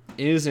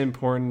is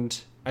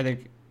important. I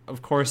think,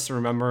 of course,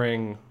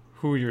 remembering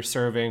who you're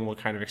serving, what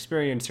kind of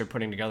experience you're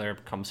putting together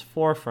comes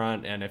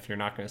forefront, and if you're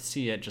not going to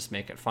see it, just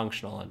make it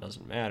functional. It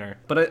doesn't matter.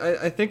 But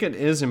I think it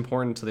is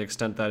important to the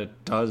extent that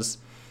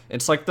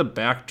it's like the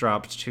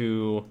backdrop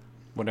to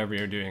whatever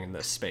you're doing in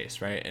this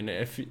space, right? And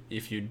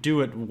if you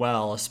do it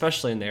well,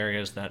 especially in the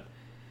areas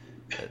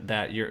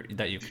that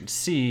you can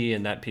see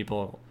and that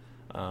people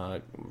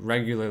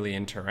regularly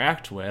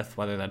interact with,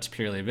 whether that's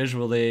purely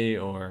visually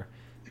or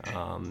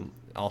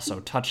also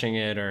touching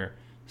it or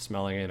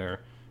smelling it or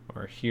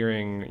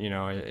hearing, you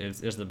know,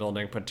 is the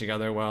building put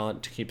together well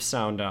to keep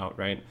sound out,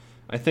 right?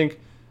 I think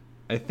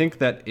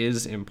that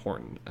is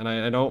important, and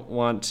I don't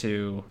want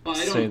to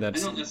say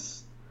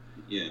that's.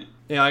 Yeah.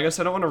 Yeah, I guess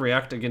I don't want to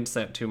react against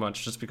that too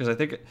much, just because I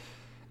think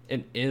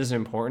it is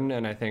important,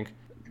 and I think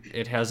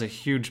it has a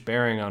huge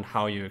bearing on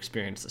how you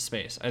experience the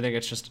space. I think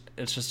it's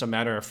just a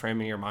matter of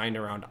framing your mind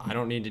around, I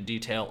don't need to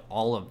detail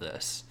all of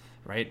this,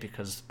 right?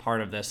 Because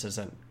part of this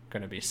isn't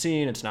going to be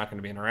seen, it's not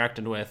going to be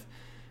interacted with.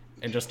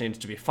 It just needs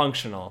to be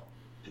functional.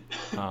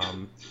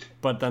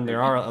 But then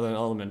there are other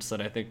elements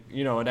that I think,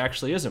 you know, it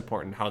actually is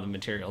important how the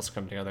materials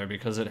come together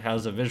because it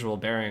has a visual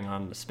bearing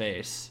on the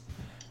space.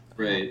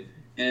 Right.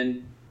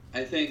 And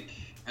I think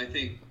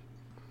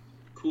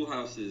Cool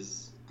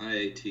House's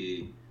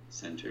IAT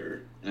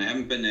Center, and I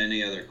haven't been to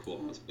any other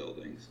Cool House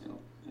buildings,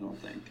 I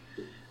don't think.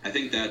 I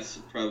think that's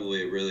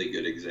probably a really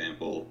good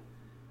example.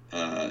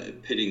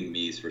 Pitting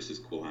Mies versus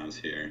Cool House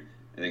here,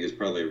 I think is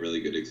probably a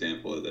really good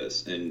example of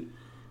this. And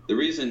the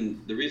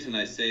reason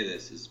I say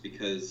this is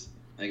because,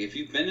 like, if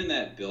you've been in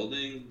that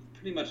building,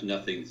 pretty much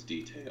nothing's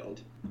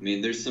detailed. I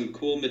mean, there's some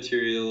cool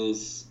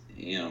materials,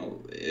 you know,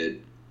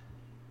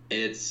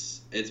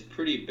 it's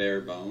pretty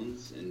bare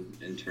bones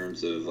in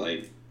terms of,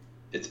 like,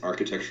 its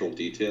architectural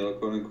detail,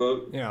 quote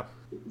unquote. Yeah.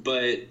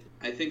 But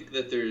I think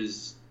that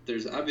there's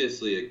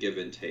obviously a give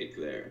and take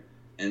there.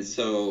 And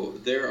so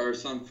there are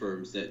some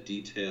firms that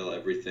detail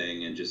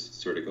everything and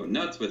just sort of go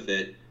nuts with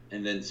it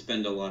and then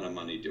spend a lot of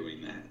money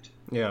doing that.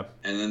 Yeah.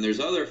 And then there's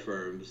other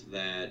firms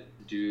that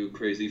do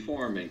crazy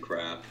form and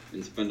crap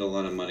and spend a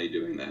lot of money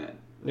doing that.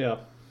 Yeah.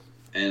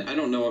 And I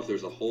don't know if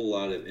there's a whole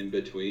lot of in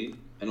between.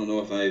 I don't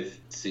know if I've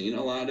seen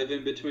a lot of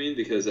in between,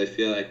 because I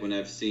feel like when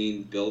I've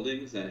seen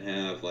buildings that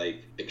have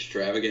like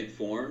extravagant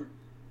form,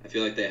 I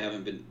feel like they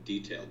haven't been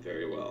detailed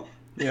very well.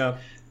 Yeah.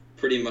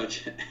 Pretty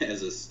much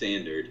as a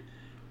standard.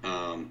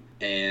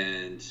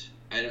 And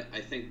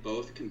I think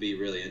both can be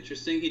really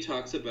interesting. He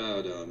talks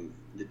about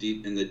the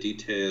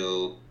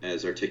detail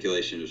as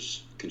articulation of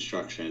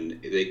construction.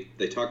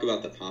 They talk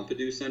about the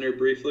Pompidou Center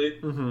briefly,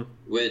 mm-hmm.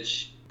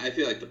 which I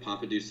feel like the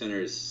Pompidou Center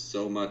is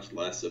so much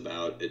less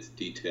about its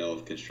detail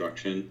of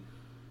construction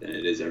than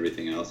it is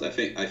everything else. I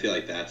feel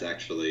like that's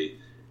actually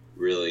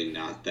really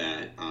not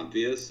that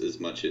obvious as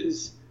much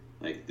as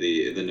like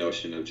the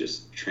notion of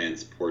just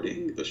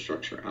transporting the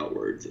structure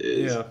outwards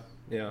is.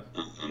 Yeah.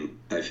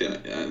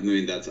 I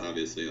mean, that's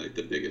obviously like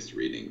the biggest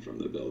reading from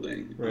the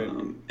building. Right.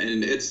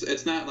 And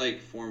it's not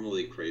like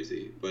formally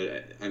crazy,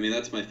 but I mean,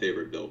 that's my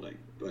favorite building,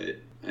 but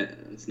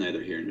it's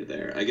neither here nor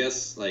there. I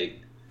guess like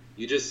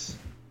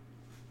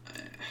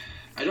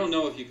I don't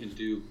know if you can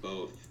do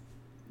both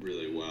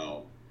really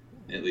well,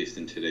 at least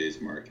in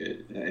today's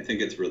market. I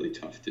think it's really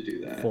tough to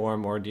do that. For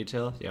more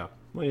detail? Yeah.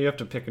 Well, you have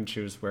to pick and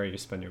choose where you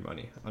spend your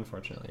money,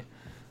 unfortunately.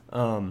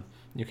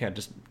 You can't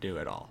just do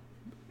it all.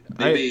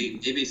 Maybe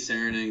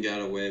Saarinen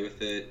got away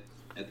with it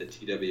at the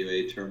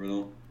TWA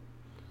terminal.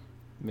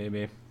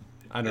 Maybe.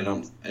 I don't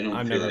know. I don't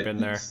I've feel never like been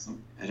there.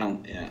 I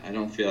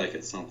don't feel like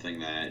it's something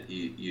that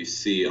you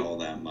see all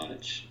that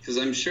much. Because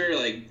I'm sure,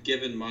 like,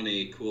 given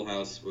money, Cool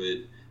House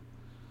would,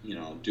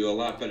 do a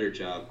lot better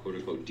job, quote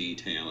unquote,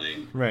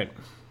 detailing Right.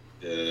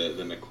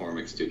 the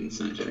McCormick Student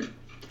Center.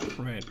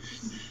 Right.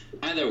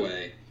 Either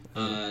way,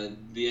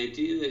 the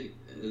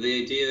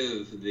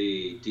idea of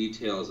the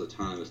details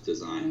autonomous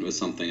design was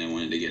something I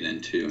wanted to get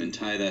into and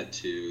tie that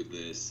to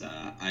this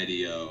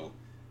IDEO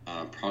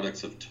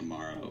products of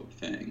tomorrow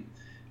thing,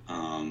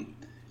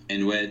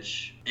 in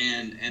which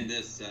and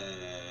this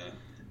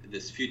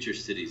Future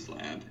Cities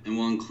Lab, and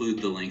we'll include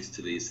the links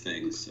to these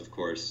things, of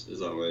course,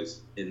 as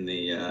always, in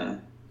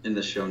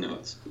the show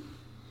notes.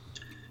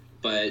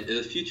 But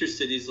the Future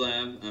Cities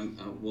Lab,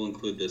 we'll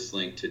include this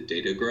link to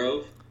Data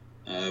Grove,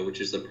 which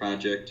is a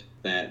project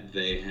that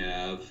they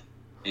have.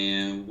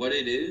 And what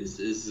it is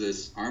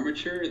this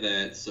armature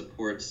that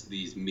supports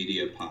these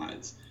media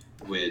pods,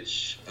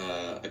 which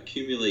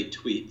accumulate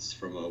tweets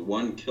from a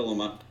 1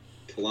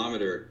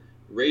 kilometer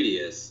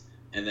radius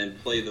and then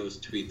play those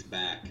tweets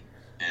back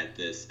at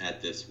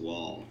this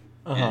wall.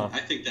 Uh-huh. And I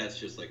think that's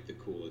just like the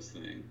coolest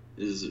thing.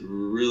 This is a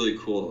really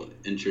cool,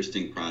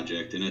 interesting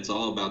project, and it's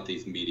all about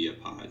these media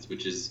pods,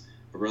 which is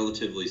a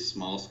relatively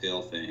small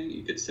scale thing.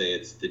 You could say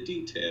it's the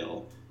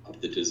detail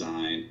of the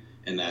design,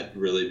 and that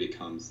really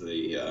becomes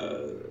the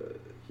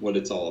what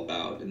it's all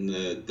about, and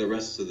the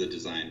rest of the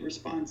design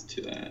responds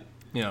to that.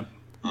 Yeah.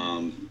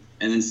 And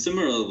then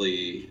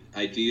similarly,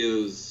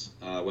 ideas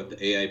what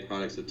the AI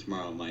products of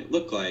tomorrow might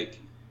look like.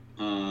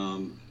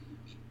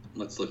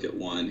 Let's look at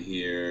one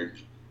here.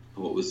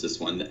 What was this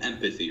one? The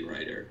empathy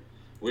writer.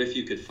 What if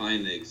you could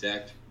find the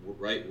exact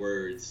right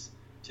words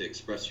to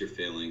express your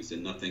feelings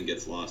and nothing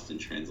gets lost in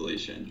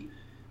translation?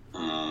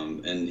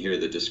 And here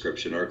the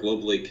description. Our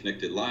globally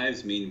connected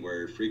lives mean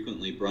we're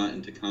frequently brought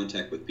into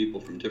contact with people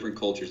from different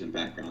cultures and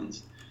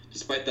backgrounds.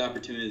 Despite the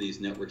opportunity these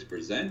networks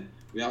present,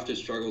 we often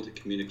struggle to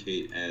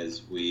communicate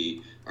as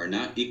we are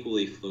not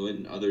equally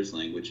fluent in others'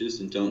 languages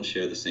and don't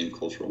share the same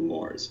cultural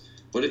mores.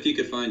 What if you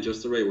could find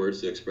just the right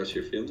words to express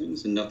your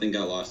feelings and nothing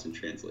got lost in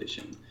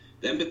translation?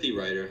 The empathy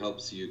writer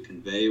helps you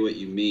convey what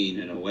you mean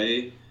in a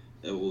way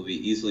that will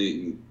be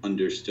easily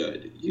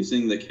understood.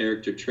 Using the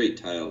character trait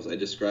tiles, I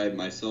describe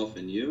myself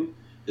and you,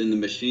 then the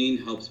machine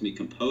helps me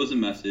compose a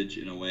message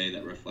in a way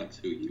that reflects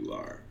who you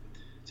are.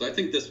 So I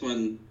think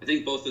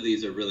both of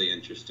these are really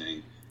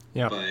interesting.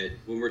 Yeah. But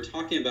when we're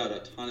talking about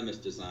autonomous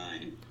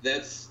design,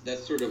 that's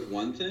sort of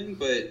one thing.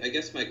 But I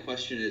guess my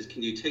question is,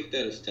 can you take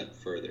that a step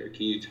further?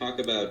 Can you talk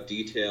about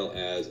detail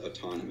as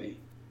autonomy?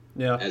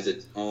 Yeah. As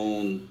its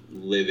own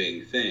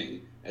living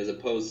thing, as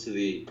opposed to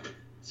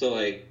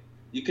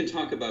you can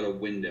talk about a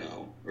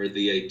window or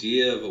the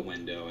idea of a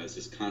window as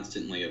this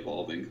constantly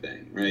evolving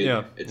thing, right?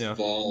 Yeah. It's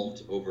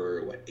evolved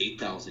over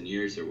 8,000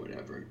 years or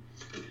whatever,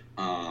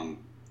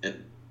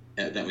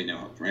 that we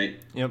know of, right?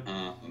 Yep.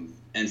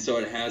 And so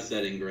it has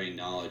that ingrained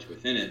knowledge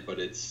within it, but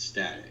it's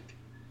static.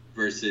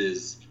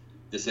 Versus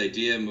this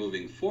idea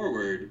moving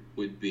forward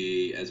would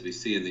be, as we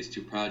see in these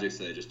two projects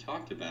that I just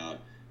talked about,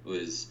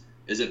 is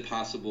it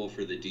possible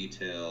for the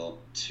detail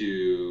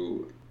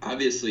to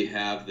obviously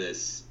have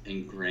this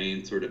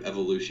ingrained sort of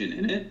evolution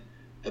in it,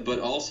 but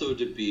also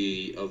to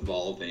be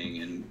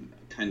evolving and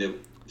kind of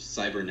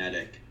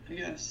cybernetic, I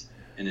guess,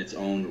 in its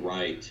own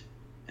right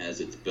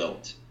as it's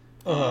built,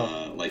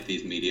 like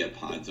these media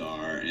pods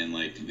are, and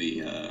like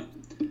the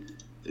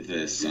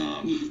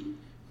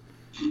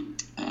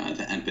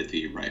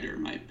empathy writer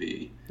might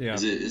be. Yeah.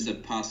 Is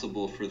it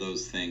possible for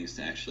those things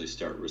to actually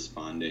start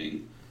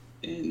responding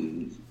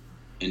in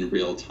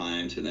real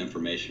time to the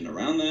information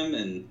around them,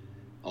 and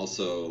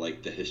also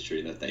like the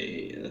history that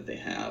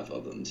they have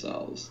of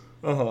themselves?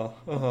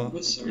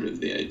 Was sort of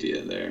the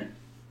idea there.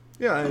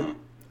 Yeah,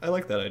 I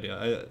like that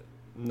idea.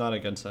 I'm not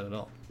against that at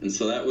all. And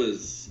so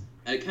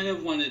I kind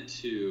of wanted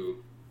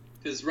to,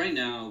 because right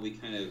now we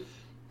kind of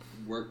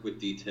work with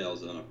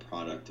details on a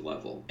product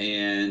level,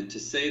 and to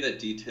say that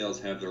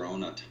details have their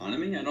own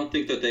autonomy, I don't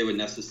think that they would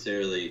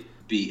necessarily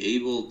be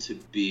able to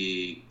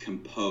be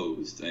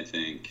composed, I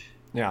think.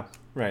 Yeah,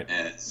 right.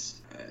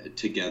 As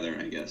together,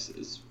 I guess,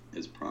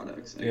 as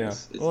products. I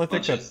guess. Well, I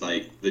think that's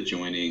like the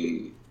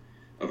joining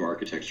of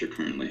architecture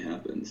currently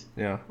happens.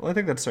 Yeah, well, I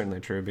think that's certainly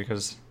true,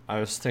 because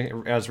I was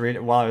thinking,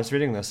 while I was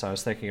reading this, I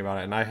was thinking about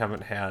it, and I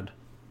haven't had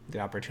the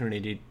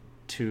opportunity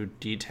to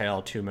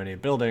detail too many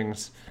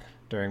buildings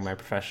during my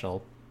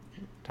professional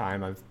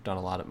time. I've done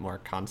a lot of more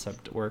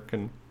concept work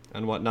and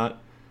whatnot.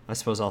 I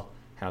suppose I'll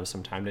have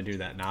some time to do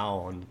that now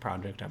on the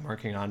project I'm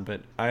working on,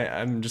 but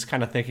I'm just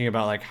kind of thinking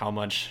about like how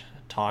much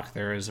talk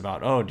there is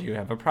about, oh, do you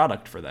have a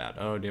product for that?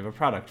 Oh, do you have a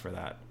product for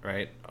that?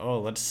 Right? Oh,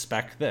 let's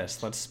spec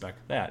this, let's spec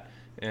that.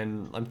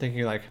 And I'm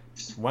thinking, like,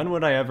 when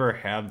would I ever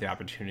have the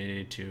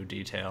opportunity to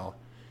detail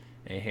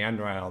a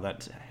handrail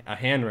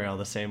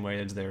the same way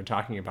as they were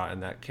talking about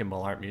in that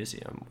Kimball Art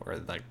Museum, where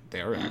like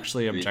they are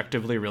actually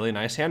objectively really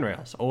nice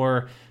handrails,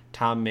 or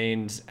Tom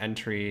Main's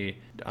entry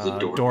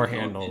Door door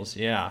handle. handles.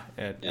 Yeah,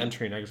 at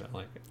Entry and Exit.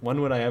 Like,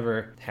 when would I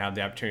ever have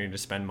the opportunity to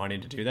spend money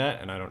to do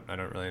that? And I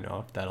don't really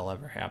know if that'll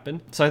ever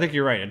happen. So I think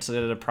you're right. It's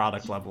at a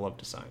product level of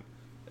design,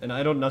 and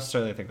I don't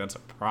necessarily think that's a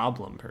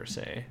problem per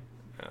se.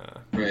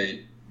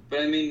 Right. But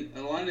I mean,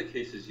 in a lot of the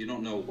cases, you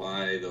don't know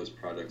why those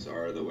products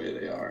are the way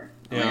they are.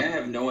 Yeah. Like, I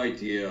have no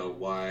idea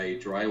why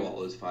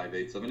drywall is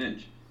 5/8 of an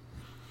inch.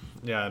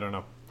 Yeah, I don't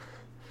know.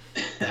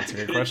 That's a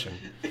good question.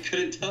 I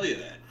couldn't tell you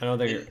that. I don't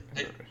think.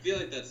 I feel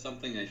like that's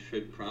something I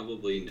should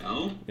probably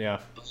know. Yeah.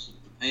 But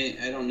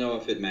I don't know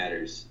if it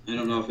matters. I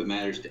don't know if it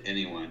matters to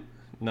anyone.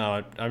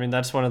 No, I mean,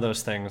 that's one of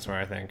those things where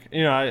I think,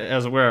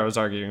 where I was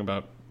arguing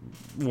about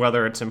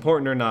whether it's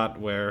important or not,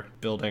 where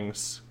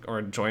buildings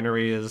or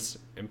joinery is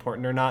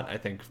important or not. I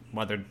think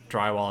whether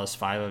drywall is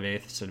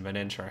 5/8 of an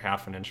inch or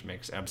half an inch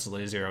makes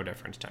absolutely zero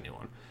difference to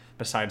anyone,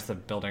 besides the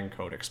building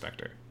code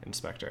inspector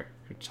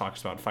who talks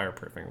about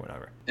fireproofing,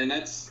 whatever. And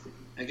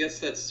I guess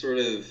that's sort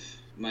of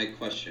my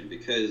question,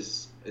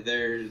 because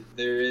there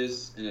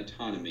is an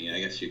autonomy, I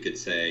guess you could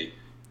say,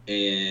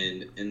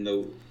 and in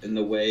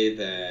the way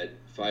that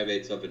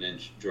 5/8 of an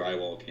inch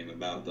drywall came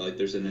about. Like,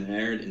 there's an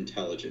inherent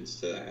intelligence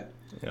to that.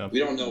 Yeah. We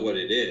don't know what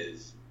it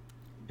is.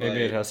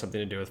 Maybe it has something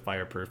to do with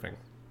fireproofing.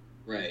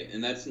 Right,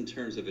 and that's in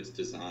terms of its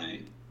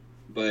design.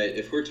 But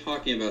if we're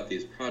talking about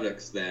these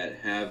products that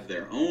have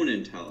their own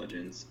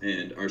intelligence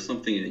and are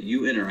something that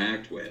you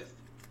interact with,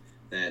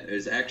 that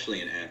is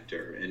actually an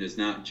actor and is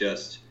not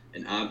just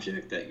an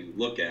object that you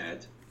look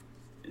at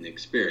and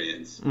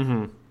experience,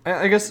 Mm-hmm.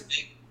 I guess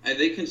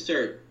they can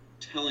start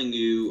telling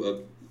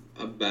you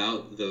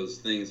about those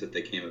things that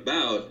they came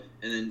about,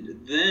 and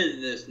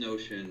then this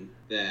notion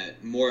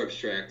that more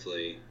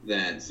abstractly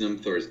that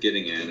Zumthor is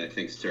getting at, I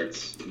think,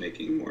 starts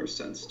making more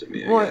sense to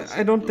me.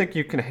 I don't think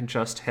you can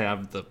just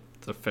have the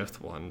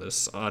fifth one,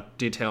 this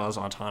detail as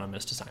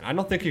autonomous design. I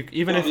don't think if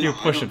you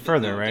push it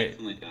further, right?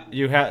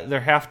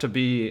 There have to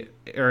be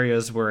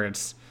areas where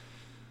it's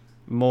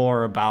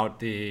more about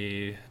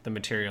the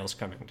materials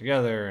coming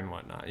together and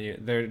whatnot.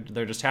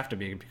 There just have to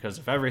be, because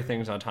if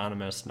everything's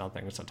autonomous,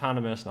 nothing's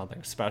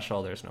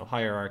special. There's no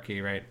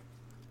hierarchy, right?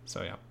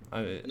 So yeah.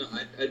 I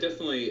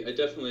definitely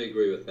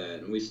agree with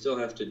that, and we still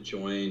have to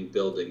join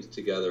buildings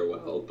together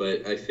well.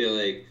 But I feel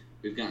like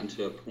we've gotten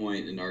to a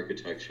point in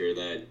architecture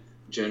that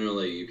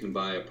generally you can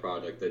buy a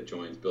product that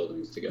joins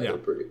buildings together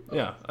pretty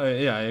well. I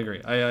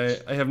agree.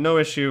 I have no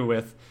issue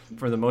with,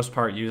 for the most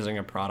part, using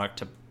a product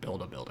to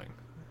build a building.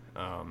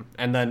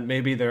 And then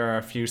maybe there are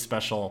a few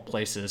special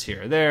places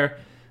here or there,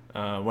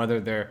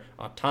 whether they're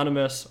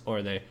autonomous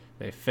or they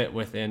fit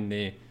within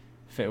the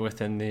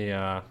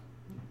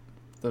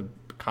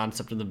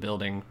concept of the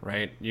building,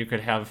 right? You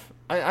could have.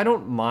 I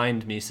don't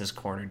mind Mises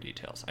Corner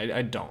details.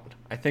 I don't.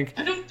 I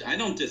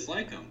don't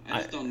dislike them. I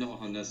just don't know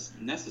how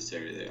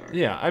necessary they are.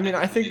 Yeah, I mean,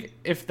 I think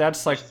if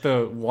that's like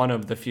the one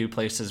of the few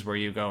places where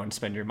you go and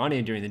spend your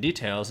money doing the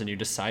details, and you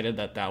decided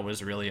that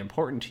was really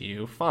important to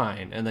you,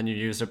 fine. And then you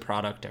use a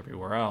product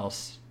everywhere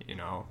else,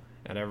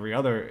 at every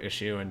other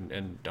issue,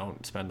 and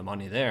don't spend the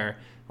money there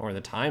or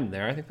the time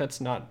there. I think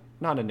that's not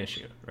an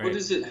issue, right?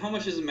 How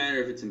much does it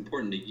matter if it's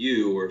important to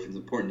you or if it's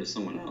important to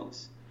someone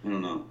else? I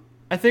don't know.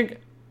 I think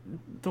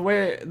the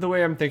way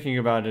I'm thinking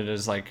about it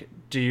is like,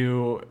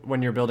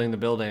 when you're building the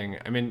building,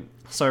 I mean,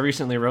 so I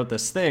recently wrote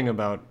this thing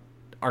about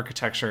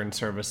architecture in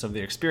service of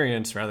the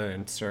experience rather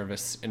than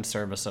in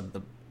service of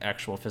the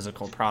actual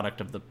physical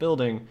product of the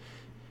building.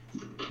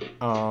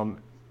 And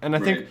I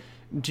think,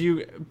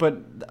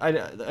 but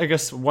I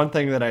guess one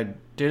thing that I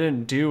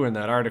didn't do in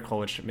that article,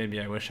 which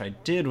maybe I wish I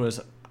did, was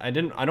I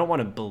don't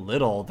want to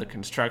belittle the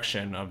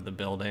construction of the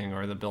building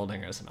or the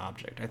building as an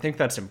object. I think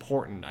that's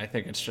important. I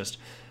think it's just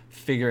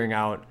figuring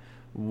out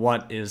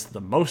what is the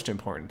most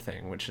important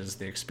thing, which is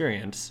the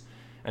experience.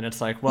 And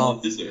it's like,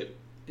 well, is it?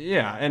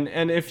 Yeah,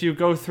 and if you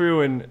go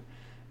through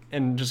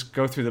and just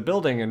go through the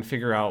building and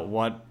figure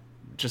out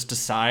just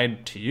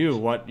decide to you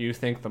what you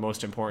think the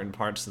most important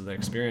parts of the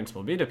experience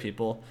will be to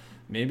people,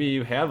 maybe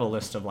you have a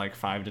list of like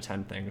 5 to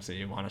 10 things that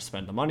you want to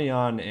spend the money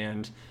on,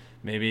 and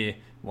maybe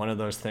one of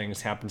those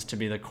things happens to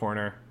be the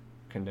corner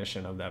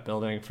condition of that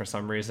building for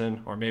some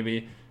reason, or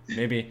maybe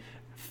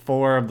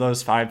 4 of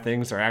those 5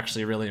 things are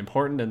actually really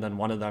important, and then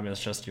one of them is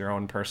just your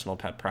own personal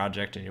pet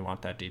project and you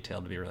want that detail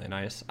to be really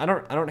nice. I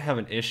don't have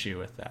an issue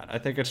with that. I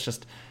think it's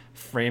just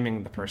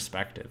framing the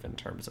perspective in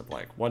terms of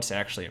like what's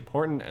actually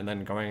important, and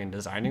then going and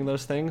designing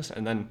those things,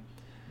 and then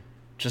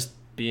just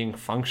being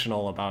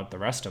functional about the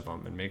rest of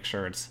them and make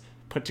sure it's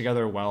put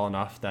together well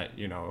enough that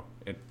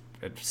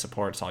it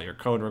supports all your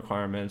code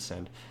requirements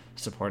and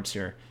supports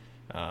your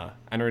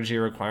energy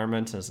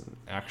requirements as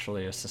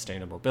actually a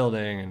sustainable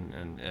building,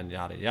 and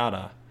yada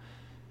yada.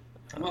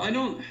 Well, I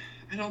don't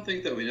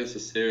think that we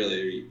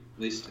necessarily,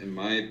 at least in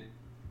my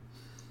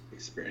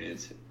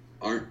experience,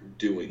 aren't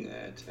doing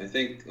that. I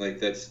think like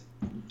that's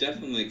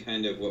definitely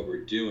kind of what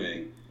we're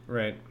doing.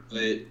 Right.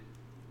 But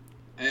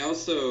I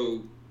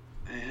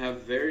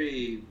have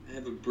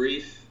a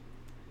brief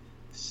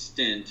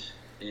stint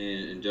in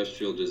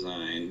industrial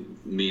design,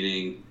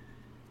 meaning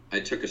I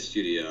took a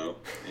studio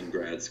in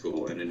grad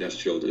school in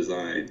industrial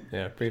design.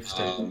 Yeah, brief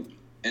stint.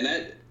 And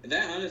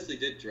that honestly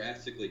did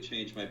drastically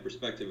change my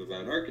perspective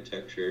about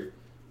architecture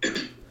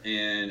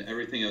and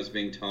everything I was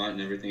being taught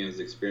and everything I was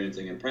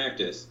experiencing in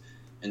practice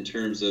in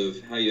terms of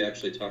how you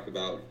actually talk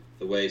about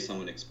the way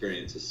someone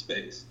experiences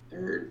space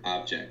or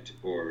object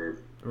or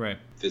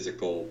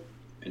physical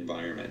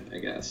environment, I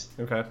guess.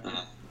 Okay.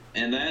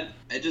 And that,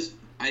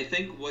 I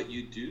think what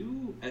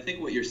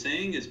you're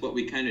saying is what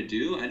we kind of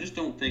do. I just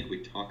don't think we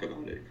talk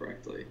about it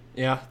correctly.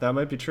 Yeah, that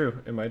might be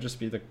true. It might just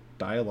be the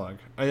dialogue.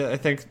 I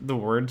think the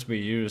words we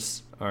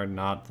use are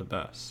not the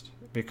best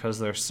because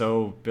they're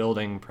so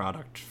building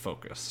product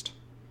focused.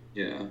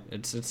 Yeah.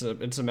 It's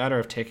a matter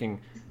of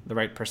taking the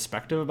right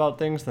perspective about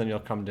things, then you'll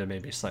come to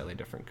maybe slightly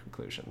different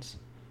conclusions.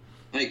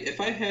 Like,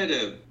 if I had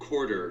a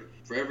quarter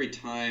for every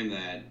time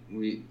that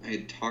I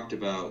had talked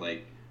about,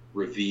 like,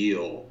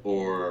 reveal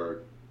or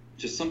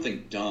just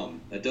something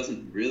dumb that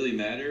doesn't really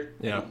matter,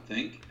 I don't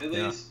think, at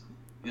least,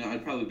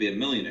 I'd probably be a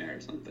millionaire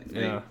or something.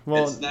 Like, yeah.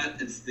 Well,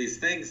 it's these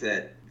things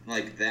that,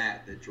 like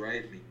that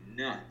drive me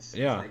nuts.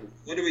 Yeah. Like,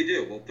 what do we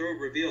do? We'll throw a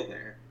reveal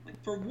there.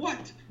 Like, for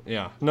what?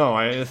 Yeah. No,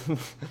 I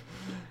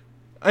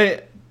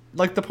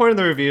like the point of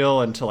the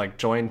reveal and to like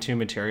join two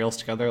materials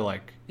together,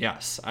 like,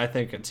 yes, I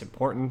think it's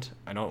important.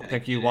 I don't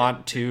think you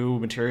want two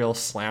materials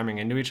slamming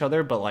into each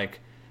other, but like,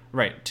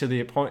 right, to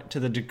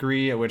the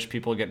degree at which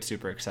people get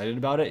super excited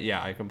about it,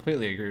 yeah, I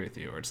completely agree with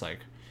you. Where it's like,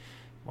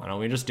 why don't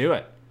we just do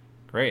it?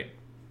 Great.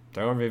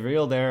 Throw a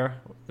reveal there.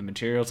 The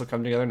materials will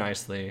come together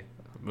nicely.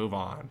 Move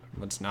on.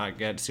 Let's not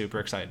get super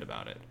excited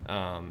about it.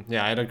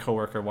 Yeah, I had a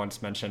coworker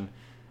once mention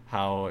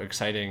how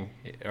exciting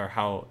or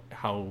how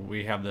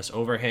we have this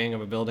overhang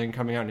of a building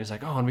coming out, and he's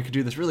like, oh, and we could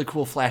do this really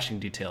cool flashing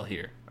detail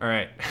here. All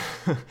right.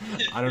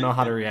 I don't know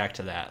how to react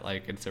to that.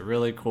 Like, it's a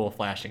really cool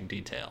flashing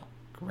detail.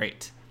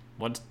 Great.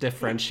 What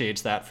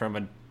differentiates that from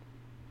a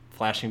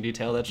flashing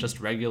detail that's just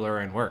regular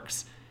and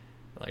works?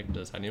 Like,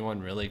 does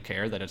anyone really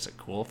care that it's a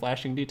cool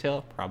flashing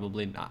detail?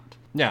 Probably not.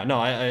 Yeah, no,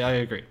 I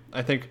agree.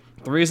 I think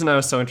the reason I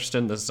was so interested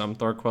in this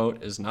Zumthor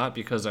quote is not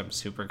because I'm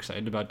super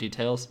excited about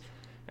details,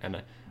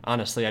 and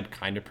honestly, I'd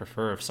kind of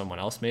prefer if someone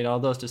else made all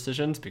those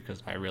decisions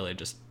because I really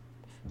just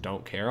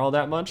don't care all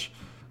that much.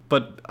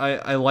 But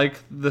I like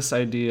this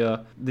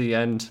idea,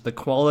 the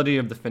quality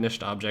of the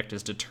finished object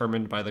is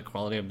determined by the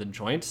quality of the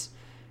joints.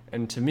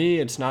 And to me,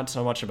 it's not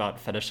so much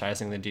about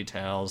fetishizing the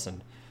details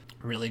and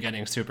really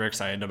getting super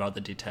excited about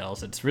the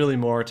details. It's really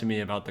more to me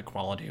about the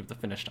quality of the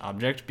finished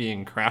object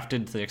being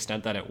crafted to the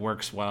extent that it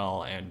works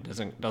well and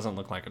doesn't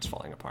look like it's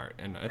falling apart.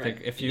 And I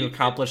think if you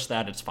accomplish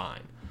that, it's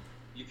fine.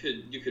 You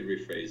could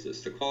rephrase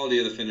this. The quality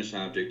of the finished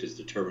object is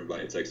determined by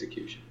its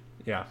execution.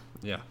 Yeah,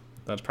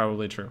 that's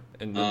probably true.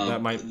 And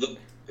that might...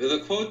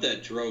 The quote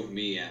that drove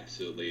me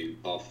absolutely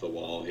off the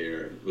wall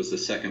here was the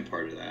second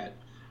part of that.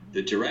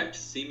 The direct,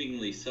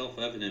 seemingly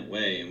self-evident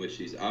way in which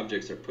these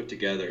objects are put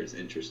together is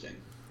interesting.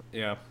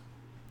 Yeah.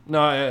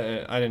 No,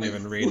 I didn't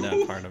even read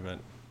that part of it.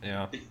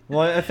 Yeah.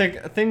 Well, I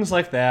think things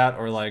like that,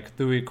 or like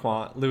Louis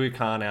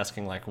Kahn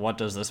asking, like, what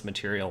does this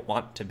material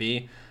want to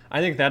be?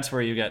 I think that's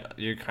where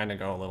you kind of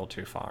go a little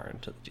too far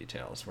into the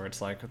details, where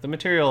it's like, the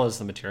material is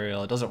the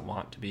material. It doesn't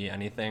want to be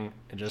anything.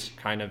 It just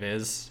kind of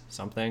is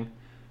something.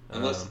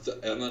 Unless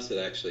it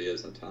actually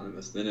is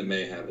autonomous, then it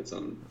may have its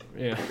own.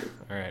 Yeah.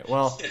 All right.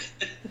 Well,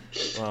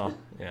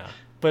 yeah.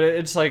 But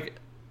it's like,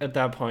 at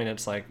that point,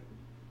 it's like,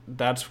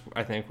 that's,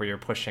 I think, where you're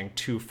pushing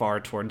too far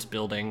towards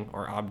building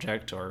or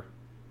object or,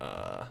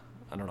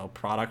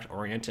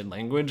 product-oriented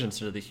language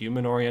instead of the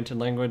human-oriented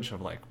language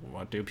of, like,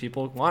 what do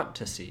people want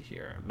to see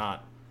here?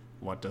 Not,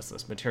 what does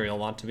this material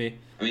want to be?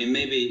 I mean,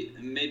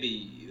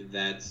 maybe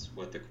that's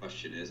what the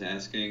question is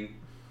asking,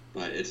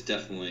 but it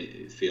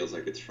feels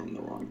like it's from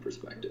the wrong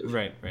perspective.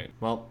 Right.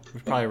 Well,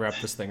 we've probably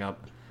wrapped this thing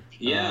up.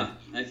 Yeah,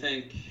 I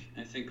think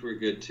we're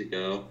good to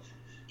go.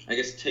 I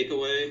guess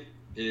takeaway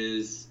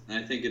is,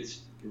 I think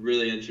it's a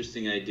really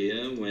interesting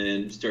idea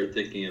when you start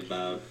thinking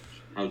about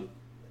how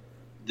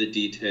the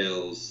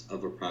details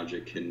of a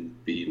project can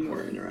be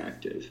more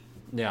interactive.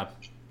 Yeah.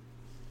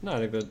 No, I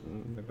think that's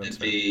and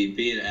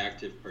be an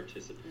active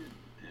participant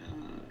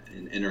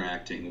in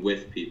interacting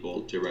with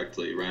people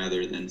directly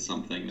rather than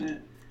something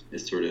that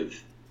is sort of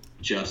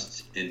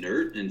just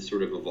inert and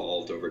sort of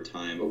evolved over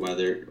time. But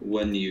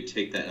when you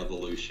take that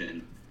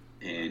evolution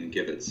and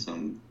give it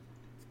some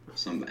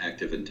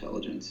active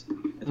intelligence,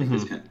 I think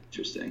it's kind of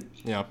interesting.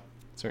 Yeah,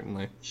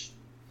 certainly.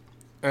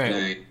 All right.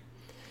 And I've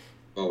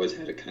always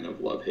had a kind of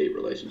love-hate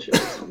relationship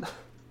with them.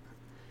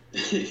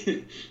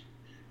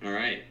 All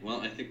right.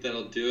 Well, I think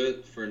that'll do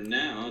it for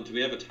now. Do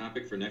we have a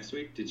topic for next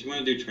week? Did you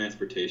want to do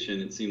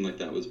transportation? It seemed like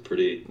that was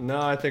pretty...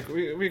 No, I think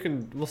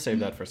we'll save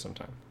that for some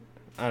time.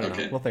 I don't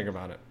know. We'll think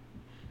about it.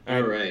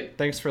 All right.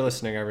 Thanks for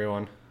listening,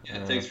 everyone.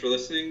 Yeah, thanks for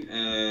listening.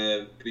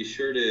 Be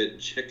sure to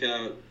check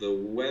out the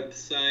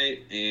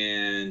website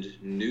and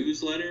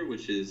newsletter,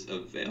 which is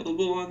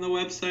available on the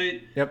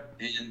website. Yep.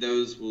 And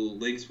those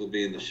links will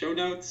be in the show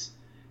notes.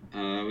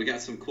 We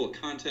got some cool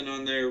content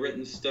on there,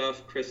 written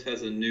stuff. Chris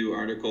has a new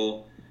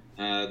article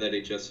that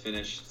he just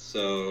finished.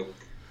 So,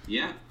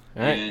 yeah,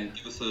 All right. And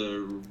give us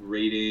a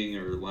rating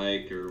or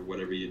like or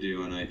whatever you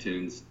do on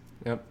iTunes.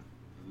 Yep.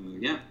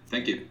 Yeah,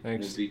 thank you.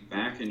 Thanks. We'll be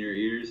back in your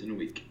ears in a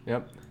week.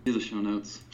 Yep. See the show notes.